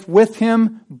new life with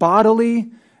Him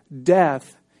bodily,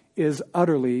 death is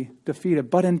utterly defeated.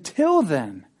 But until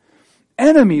then,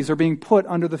 enemies are being put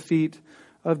under the feet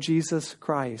of Jesus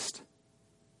Christ.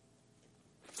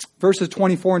 Verses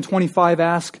 24 and 25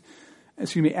 asks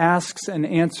and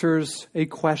answers a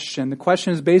question. The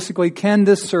question is basically, can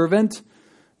this servant,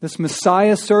 this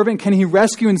Messiah servant, can he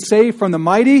rescue and save from the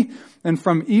mighty and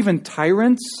from even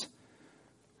tyrants?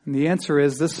 And the answer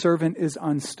is, this servant is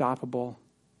unstoppable.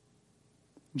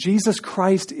 Jesus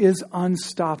Christ is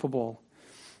unstoppable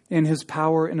in His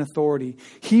power and authority.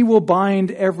 He will bind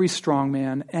every strong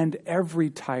man and every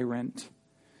tyrant,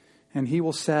 and He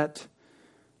will set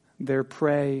their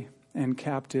prey and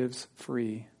captives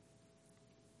free.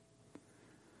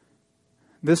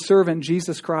 This servant,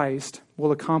 Jesus Christ,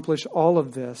 will accomplish all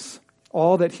of this,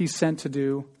 all that he's sent to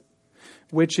do,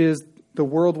 which is the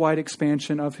worldwide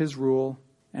expansion of his rule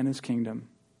and his kingdom.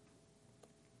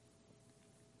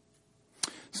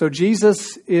 So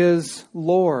Jesus is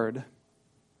Lord.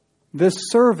 This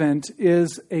servant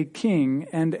is a king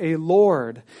and a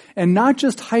Lord, and not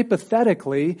just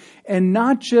hypothetically, and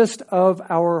not just of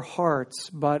our hearts,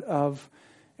 but of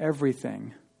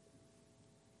everything.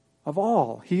 Of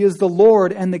all. He is the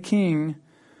Lord and the King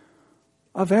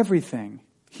of everything.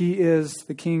 He is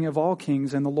the King of all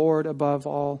kings and the Lord above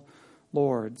all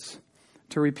lords.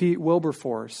 To repeat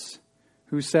Wilberforce,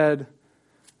 who said,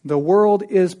 the world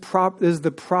is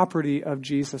the property of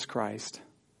Jesus Christ.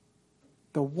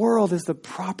 The world is the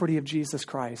property of Jesus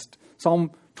Christ. Psalm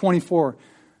 24,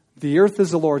 the earth is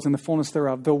the Lord's and the fullness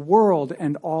thereof, the world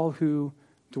and all who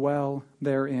dwell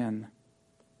therein.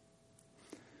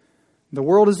 The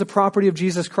world is the property of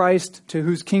Jesus Christ, to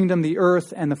whose kingdom the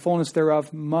earth and the fullness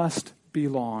thereof must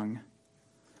belong.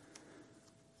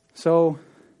 So,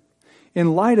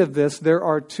 in light of this, there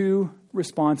are two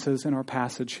responses in our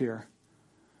passage here.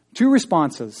 Two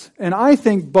responses, and I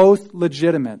think both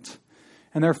legitimate.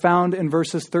 And they're found in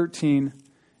verses 13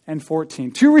 and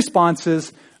 14. Two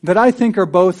responses that I think are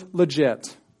both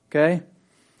legit. Okay?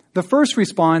 The first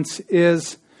response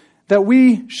is that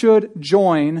we should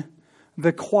join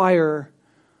the choir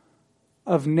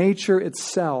of nature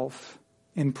itself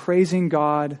in praising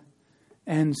God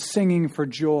and singing for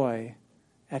joy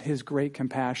at his great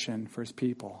compassion for his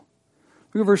people.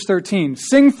 Look at verse 13.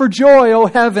 Sing for joy, O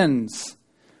heavens,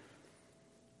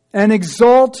 and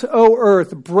exult, O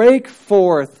earth. Break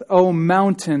forth, O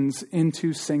mountains,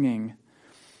 into singing.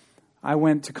 I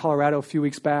went to Colorado a few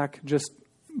weeks back, just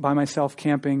by myself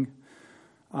camping,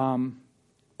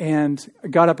 and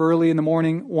got up early in the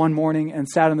morning, one morning, and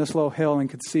sat on this little hill and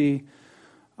could see,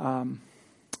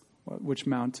 which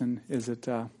mountain is it?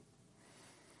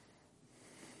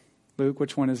 Luke,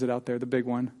 which one is it out there? The big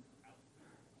one.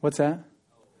 What's that?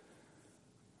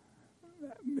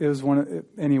 It was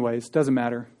anyways, doesn't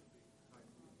matter.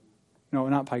 No,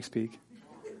 not Pikes Peak.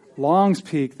 Long's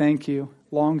Peak, thank you.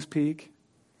 Long's Peak.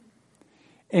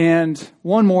 And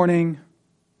one morning,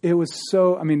 it was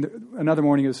another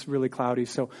morning it was really cloudy.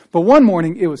 But one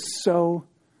morning, it was so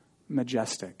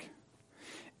majestic.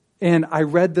 And I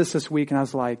read this week, and I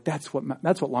was like, that's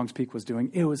what Long's Peak was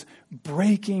doing. It was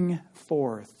breaking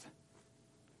forth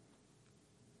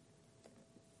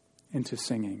into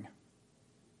singing.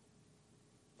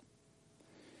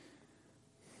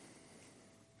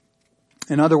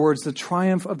 In other words, the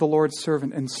triumph of the Lord's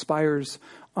servant inspires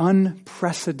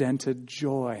unprecedented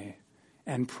joy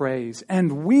and praise.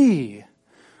 And we,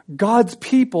 God's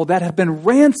people that have been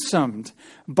ransomed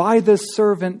by this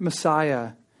servant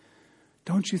Messiah,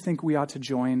 don't you think we ought to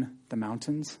join the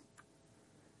mountains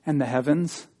and the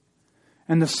heavens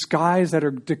and the skies that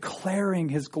are declaring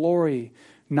his glory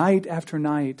night after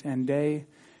night and day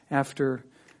after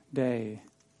day?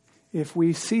 If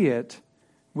we see it,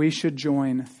 we should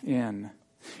join in.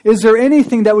 Is there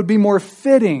anything that would be more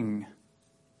fitting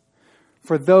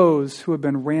for those who have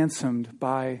been ransomed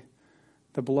by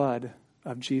the blood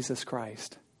of Jesus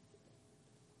Christ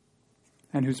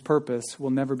and whose purpose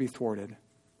will never be thwarted?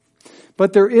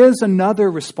 But there is another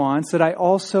response that I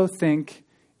also think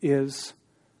is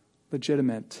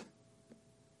legitimate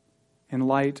in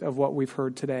light of what we've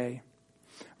heard today.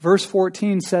 Verse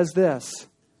 14 says this,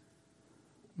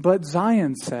 "But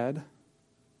Zion said,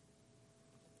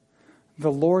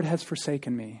 'The Lord has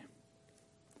forsaken me.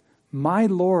 My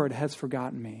Lord has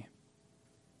forgotten me.'"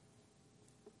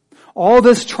 All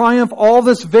this triumph, all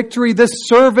this victory, this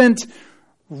servant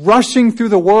rushing through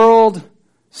the world,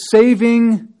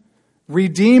 saving,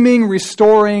 redeeming,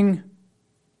 restoring.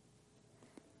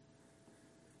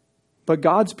 But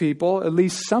God's people, at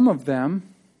least some of them,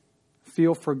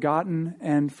 feel forgotten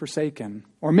and forsaken.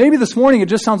 Or maybe this morning it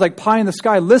just sounds like pie in the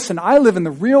sky. Listen, I live in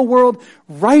the real world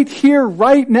right here,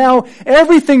 right now.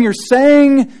 Everything you're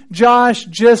saying, Josh,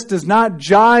 just does not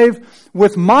jive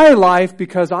with my life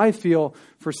because I feel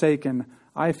forsaken.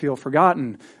 I feel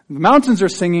forgotten. The mountains are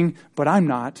singing, but I'm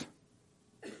not.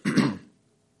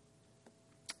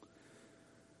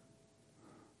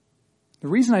 The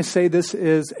reason I say this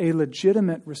is a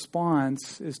legitimate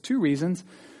response is two reasons.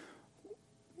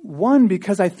 One,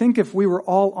 because I think if we were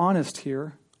all honest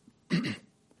here,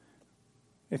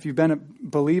 if you've been a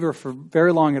believer for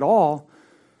very long at all,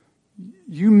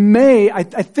 I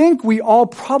think we all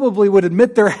probably would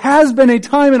admit there has been a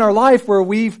time in our life where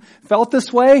we've felt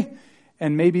this way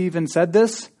and maybe even said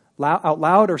this out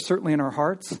loud or certainly in our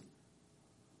hearts.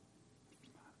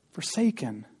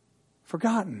 Forsaken,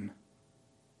 forgotten.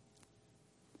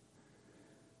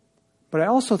 But I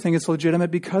also think it's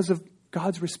legitimate because of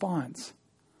God's response.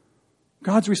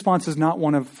 God's response is not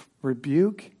one of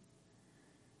rebuke.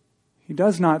 He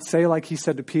does not say, like he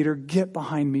said to Peter, "Get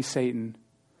behind me, Satan.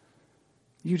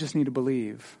 You just need to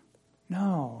believe."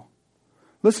 No.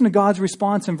 Listen to God's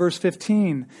response in verse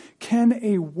 15. Can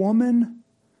a woman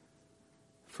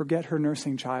forget her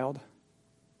nursing child,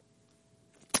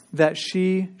 that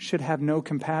she should have no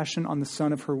compassion on the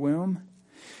son of her womb?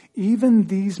 Even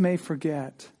these may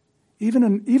forget.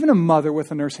 Even a mother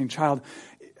with a nursing child,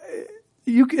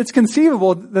 it's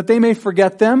conceivable that they may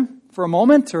forget them for a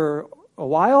moment or a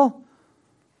while.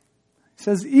 He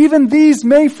says, even these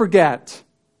may forget,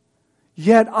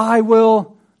 yet I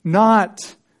will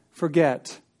not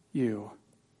forget you.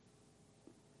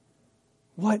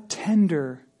 What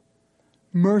tender,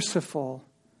 merciful,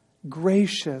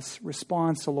 gracious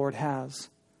response the Lord has.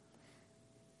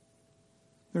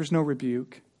 There's no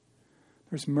rebuke.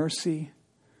 There's mercy.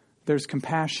 There's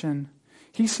compassion.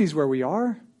 He sees where we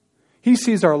are. He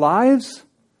sees our lives.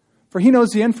 For He knows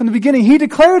the end from the beginning. He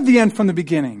declared the end from the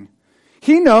beginning.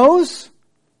 He knows.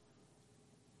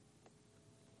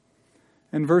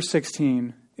 And verse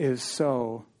 16 is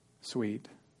so sweet.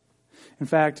 In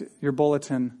fact, your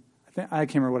bulletin, I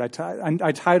can't remember what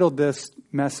I titled this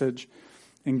message,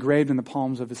 Engraved in the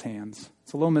Palms of His Hands.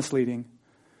 It's a little misleading.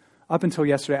 Up until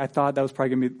yesterday, I thought that was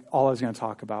probably going to be all I was going to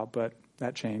talk about, but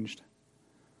that changed.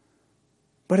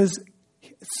 But it's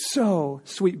so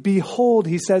sweet. Behold,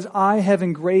 he says, I have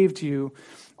engraved you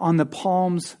on the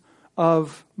palms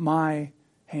of my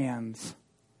hands.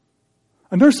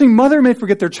 A nursing mother may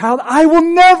forget their child. I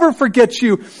will never forget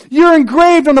you. You're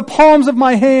engraved on the palms of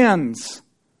my hands.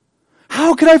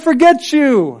 How could I forget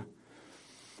you?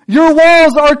 Your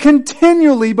walls are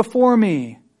continually before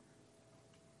me.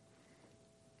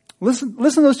 Listen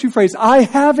to those two phrases. I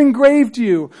have engraved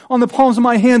you on the palms of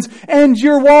my hands, and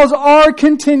your walls are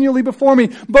continually before me.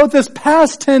 Both this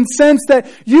past tense sense that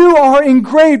you are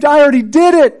engraved. I already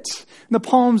did it in the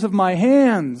palms of my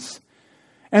hands.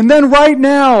 And then right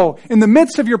now, in the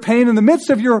midst of your pain, in the midst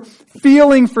of your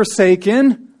feeling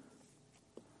forsaken,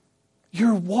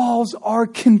 your walls are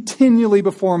continually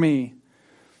before me.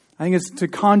 I think it's to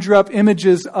conjure up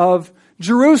images of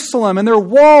Jerusalem and their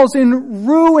walls in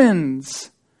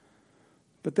ruins.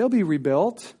 But they'll be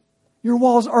rebuilt. Your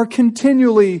walls are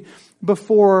continually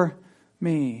before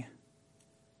me.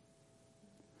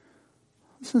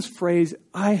 Listen to this phrase,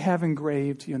 I have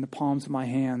engraved you in the palms of my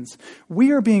hands.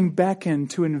 We are being beckoned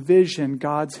to envision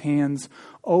God's hands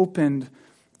opened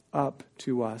up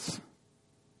to us.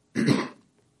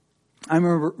 I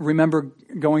remember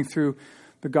going through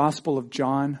the Gospel of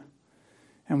John,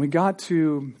 and we got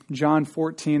to John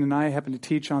 14, and I happened to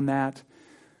teach on that.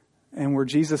 And where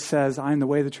Jesus says, I am the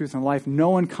way, the truth, and the life. No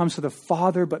one comes to the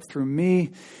Father but through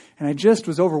me. And I just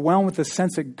was overwhelmed with the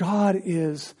sense that God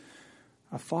is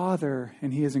a Father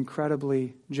and He is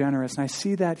incredibly generous. And I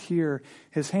see that here.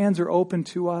 His hands are open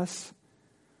to us.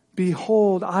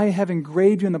 Behold, I have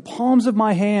engraved you in the palms of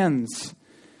my hands.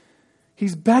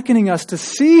 He's beckoning us to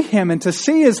see Him and to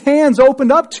see His hands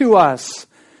opened up to us.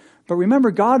 But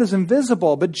remember, God is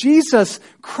invisible. But Jesus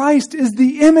Christ is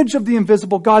the image of the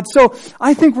invisible God. So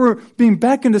I think we're being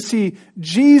beckoned to see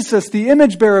Jesus, the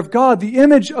image bearer of God, the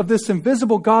image of this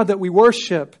invisible God that we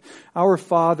worship, our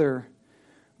Father,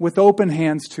 with open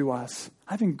hands to us.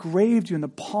 I've engraved you in the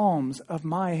palms of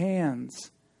my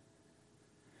hands.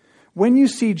 When you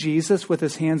see Jesus with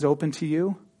His hands open to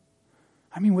you,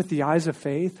 I mean with the eyes of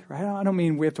faith, right? I don't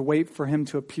mean we have to wait for Him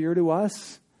to appear to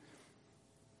us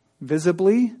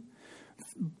visibly.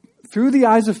 Through the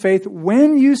eyes of faith,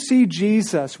 when you see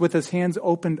Jesus with His hands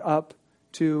opened up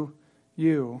to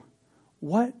you,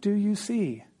 what do you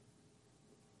see?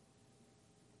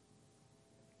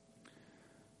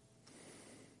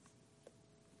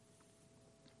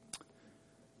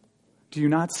 Do you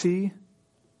not see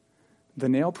the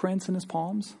nail prints in His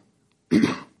palms?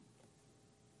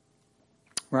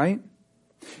 Right?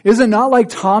 Is it not like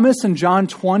Thomas in John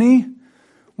 20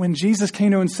 when Jesus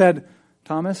came to him and said,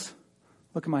 Thomas,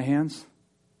 look at my hands.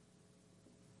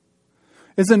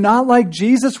 Is it not like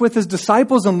Jesus with His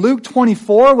disciples in Luke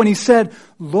 24 when He said,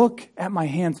 look at my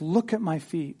hands, look at my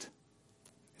feet.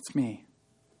 It's me.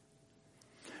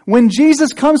 When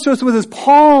Jesus comes to us with His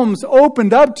palms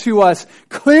opened up to us,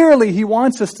 clearly He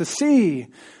wants us to see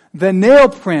the nail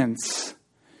prints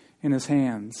in His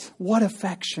hands. What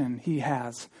affection He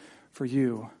has for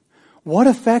you. What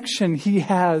affection He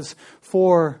has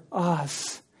for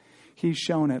us. He's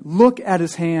shown it. Look at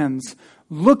His hands.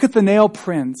 Look at the nail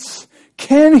prints.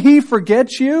 Can He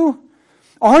forget you?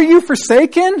 Are you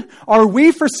forsaken? Are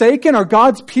we forsaken? Are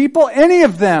God's people? Any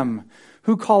of them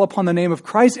who call upon the name of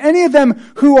Christ, any of them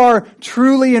who are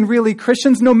truly and really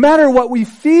Christians, no matter what we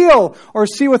feel or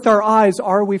see with our eyes,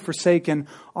 are we forsaken?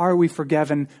 Are we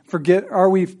forgiven? Are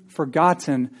we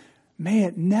forgotten? May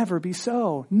it never be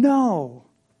so. No.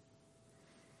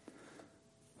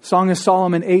 Song of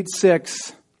Solomon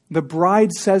 8:6. The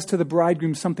bride says to the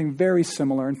bridegroom something very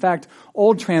similar. In fact,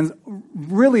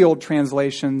 really old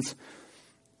translations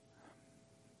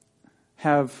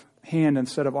have hand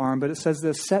instead of arm, but it says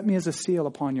this: set me as a seal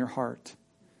upon your heart,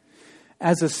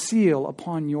 as a seal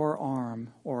upon your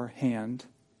arm or hand.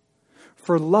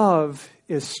 For love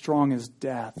is strong as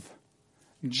death.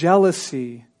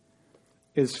 Jealousy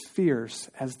is fierce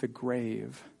as the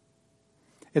grave.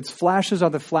 Its flashes are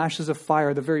the flashes of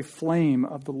fire, the very flame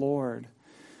of the Lord.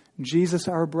 Jesus,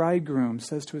 our bridegroom,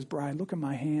 says to his bride, look at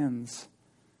my hands.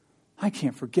 I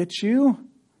can't forget you.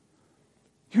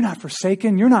 You're not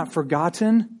forsaken. You're not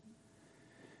forgotten.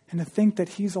 And to think that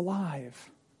he's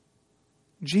alive.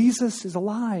 Jesus is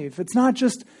alive. It's not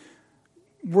just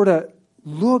we're to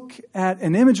look at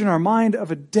an image in our mind of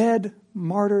a dead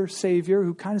martyr Savior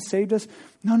who kind of saved us.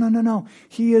 No.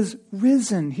 He is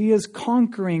risen. He is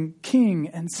conquering King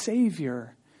and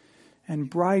Savior and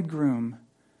bridegroom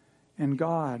and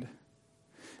God.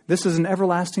 This is an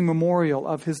everlasting memorial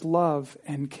of his love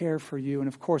and care for you. And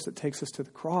of course, it takes us to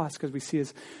the cross because we see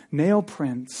his nail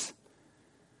prints.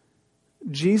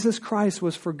 Jesus Christ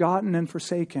was forgotten and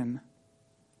forsaken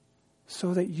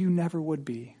so that you never would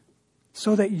be.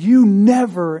 So that you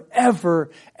never,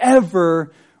 ever,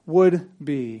 ever would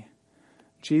be.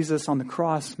 Jesus on the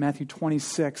cross, Matthew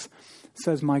 26,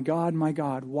 says, my God,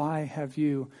 why have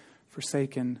you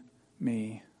forsaken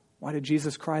me? Why did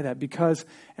Jesus cry that? Because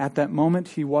at that moment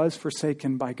he was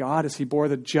forsaken by God as he bore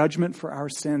the judgment for our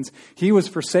sins. He was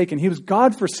forsaken. He was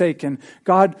God forsaken.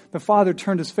 God the Father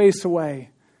turned his face away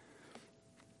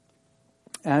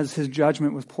as his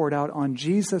judgment was poured out on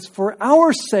Jesus for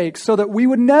our sake so that we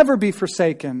would never be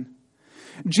forsaken.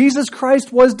 Jesus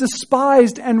Christ was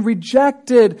despised and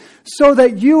rejected so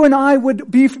that you and I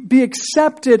would be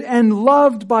accepted and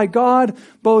loved by God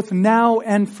both now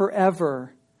and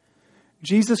forever.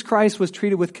 Jesus Christ was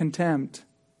treated with contempt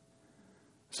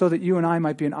so that you and I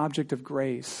might be an object of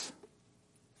grace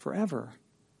forever.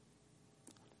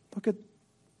 Look at,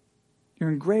 you're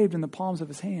engraved in the palms of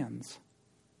his hands.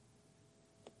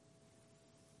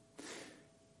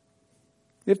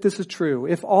 If this is true,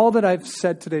 if all that I've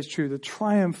said today is true, the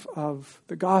triumph of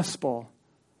the gospel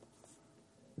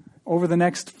over the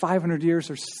next 500 years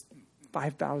or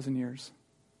 5,000 years,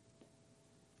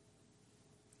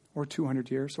 or 200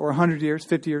 years, or 100 years,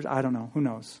 50 years, I don't know, who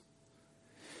knows.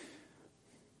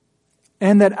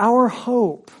 And that our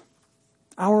hope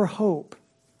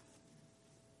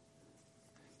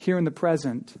here in the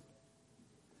present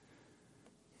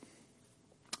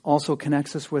also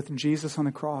connects us with Jesus on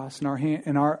the cross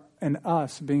and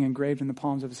us being engraved in the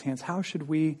palms of his hands. How should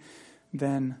we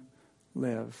then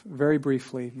live? Very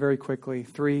briefly, very quickly,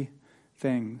 3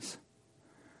 things.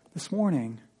 This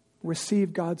morning,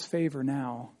 receive God's favor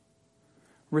now.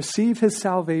 Receive his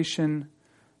salvation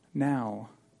now.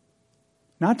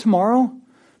 Not tomorrow,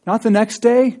 not the next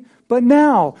day, but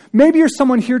now. Maybe you're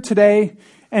someone here today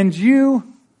and you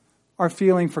are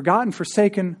feeling forgotten,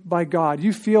 forsaken by God.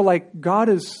 You feel like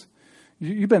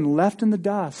you've been left in the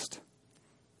dust.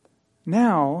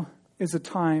 Now is a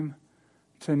time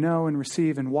to know and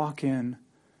receive and walk in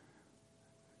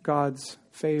God's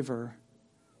favor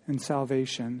and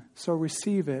salvation. So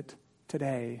receive it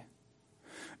today.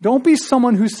 Don't be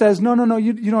someone who says, no,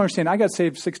 you don't understand. I got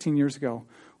saved 16 years ago,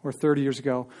 or 30 years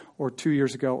ago, or 2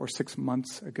 years ago, or 6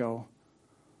 months ago.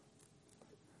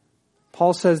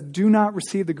 Paul says, do not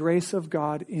receive the grace of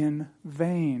God in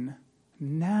vain.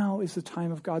 Now is the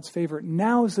time of God's favor.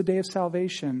 Now is the day of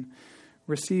salvation.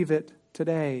 Receive it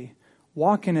today.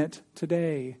 Walk in it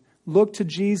today. Look to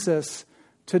Jesus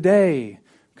today,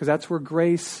 because that's where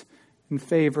grace and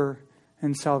favor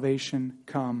and salvation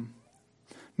come.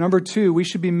 Number 2, we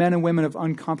should be men and women of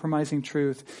uncompromising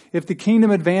truth. If the kingdom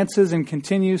advances and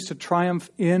continues to triumph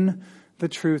in the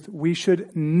truth, we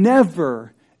should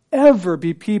never, ever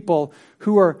be people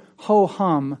who are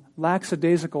ho-hum,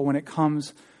 lackadaisical when it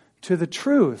comes to the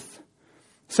truth.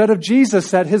 Said of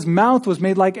Jesus that his mouth was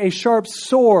made like a sharp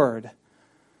sword.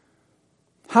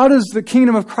 How does the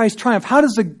kingdom of Christ triumph? How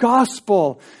is the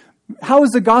gospel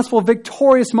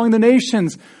victorious among the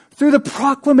nations? Through the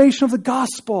proclamation of the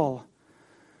gospel.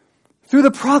 Through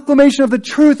the proclamation of the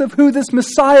truth of who this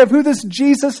Messiah, of who this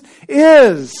Jesus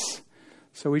is.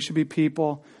 So we should be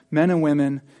people, men and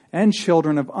women, and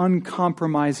children of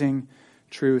uncompromising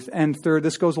truth. And third,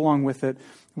 this goes along with it,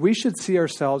 we should see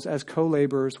ourselves as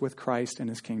co-laborers with Christ in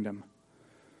his kingdom.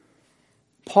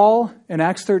 Paul in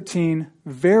Acts 13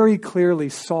 very clearly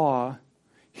saw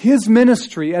his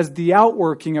ministry as the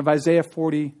outworking of Isaiah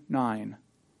 49.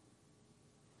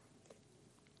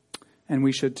 And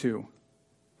we should too.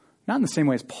 Not in the same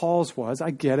way as Paul's was.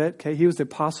 I get it. Okay, he was the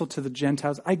apostle to the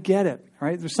Gentiles. I get it.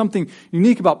 Right? There's something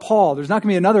unique about Paul. There's not going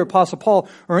to be another apostle Paul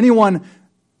or anyone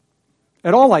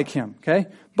at all like him. Okay,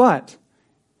 but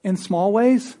in small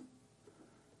ways,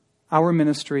 our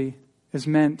ministry is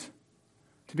meant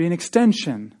to be an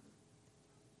extension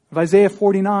of Isaiah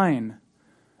 49,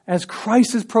 as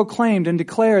Christ is proclaimed and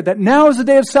declared that now is the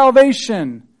day of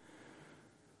salvation.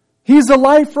 He's the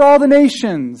light for all the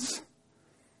nations.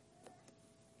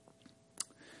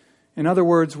 In other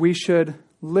words, we should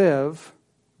live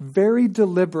very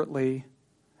deliberately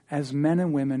as men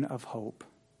and women of hope.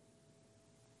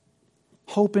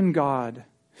 Hope in God.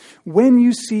 When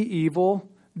you see evil,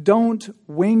 don't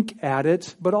wink at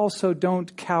it, but also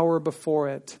don't cower before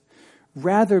it.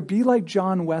 Rather, be like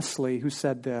John Wesley, who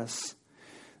said this.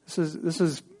 This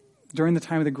is during the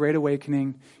time of the Great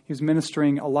Awakening. He was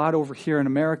ministering a lot over here in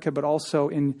America, but also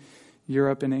in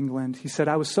Europe and England. He said,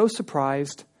 I was so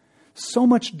surprised. So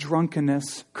much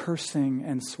drunkenness, cursing,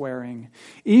 and swearing,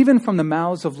 even from the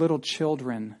mouths of little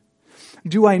children.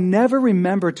 Do I never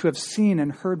remember to have seen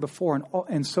and heard before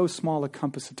in so small a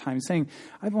compass of time? He's saying,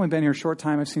 I've only been here a short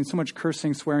time. I've seen so much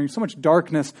cursing, swearing, so much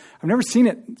darkness. I've never seen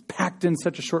it packed in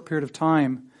such a short period of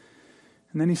time.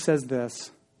 And then he says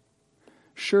this,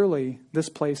 surely this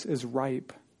place is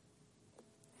ripe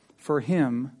for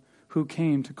him who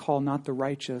came to call not the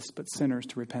righteous, but sinners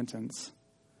to repentance.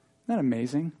 Isn't that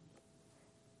amazing?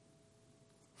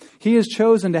 He has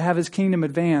chosen to have his kingdom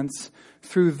advance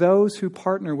through those who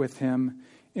partner with him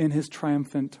in his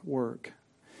triumphant work.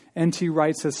 N.T.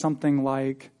 Wright says something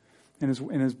like, in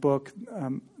his book,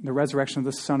 The Resurrection of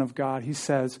the Son of God, he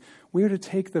says, we are to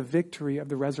take the victory of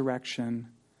the resurrection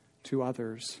to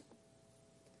others.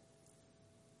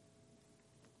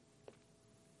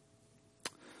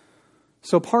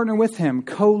 So partner with him,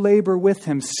 co-labor with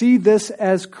him, see this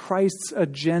as Christ's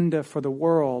agenda for the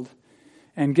world,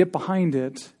 and get behind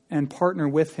it and partner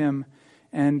with him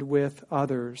and with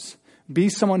others. Be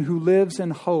someone who lives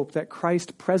in hope that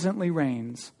Christ presently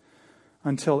reigns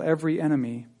until every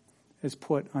enemy is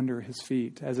put under his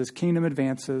feet, as his kingdom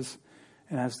advances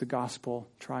and as the gospel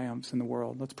triumphs in the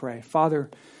world. Let's pray. Father,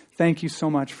 thank you so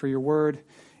much for your word.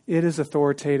 It is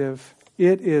authoritative.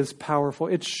 It is powerful.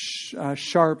 It's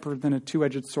sharper than a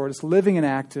two-edged sword. It's living and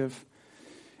active.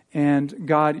 And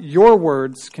God, your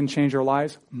words can change our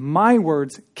lives. My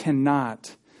words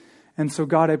cannot. And so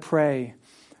God, I pray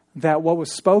that what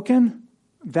was spoken,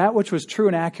 that which was true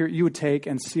and accurate, you would take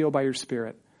and seal by your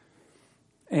Spirit.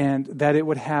 And that it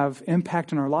would have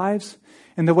impact on our lives.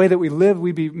 And the way that we live,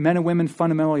 we be men and women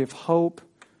fundamentally of hope.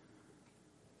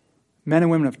 Men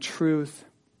and women of truth.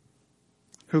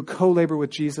 Who co-labor with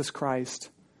Jesus Christ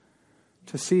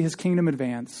to see his kingdom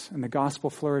advance and the gospel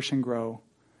flourish and grow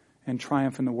and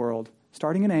triumph in the world,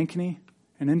 starting in Ankeny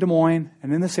and in Des Moines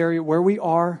and in this area where we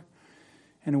are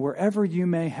and wherever you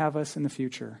may have us in the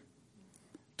future.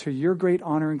 To your great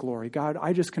honor and glory. God,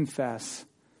 I just confess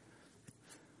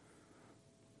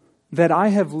that I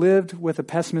have lived with a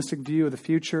pessimistic view of the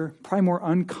future, probably more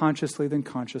unconsciously than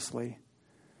consciously.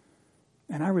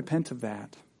 And I repent of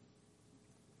that.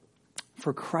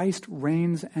 For Christ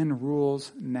reigns and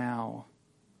rules now.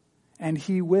 And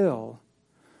he will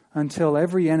until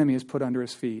every enemy is put under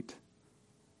his feet.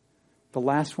 The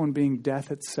last one being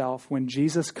death itself. When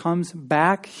Jesus comes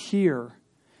back here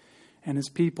and his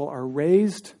people are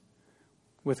raised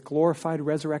with glorified,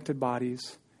 resurrected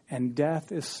bodies and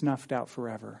death is snuffed out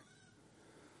forever.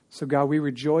 So God, we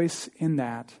rejoice in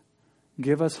that.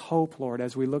 Give us hope, Lord,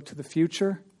 as we look to the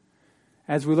future.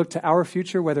 As we look to our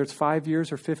future, whether it's 5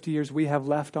 years or 50 years we have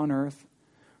left on earth,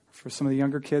 for some of the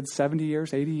younger kids, 70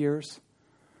 years, 80 years.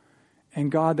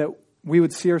 And God, that we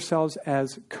would see ourselves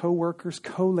as co-workers,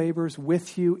 co-laborers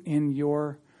with you in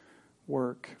your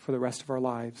work for the rest of our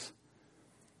lives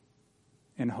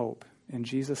in hope. In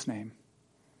Jesus' name.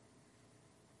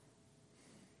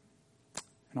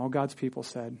 And all God's people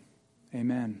said,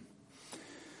 amen.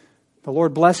 The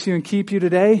Lord bless you and keep you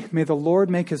today. May the Lord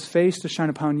make his face to shine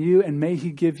upon you, and may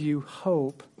he give you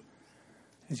hope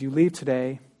as you leave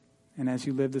today and as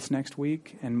you live this next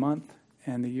week and month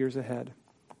and the years ahead.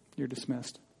 You're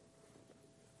dismissed.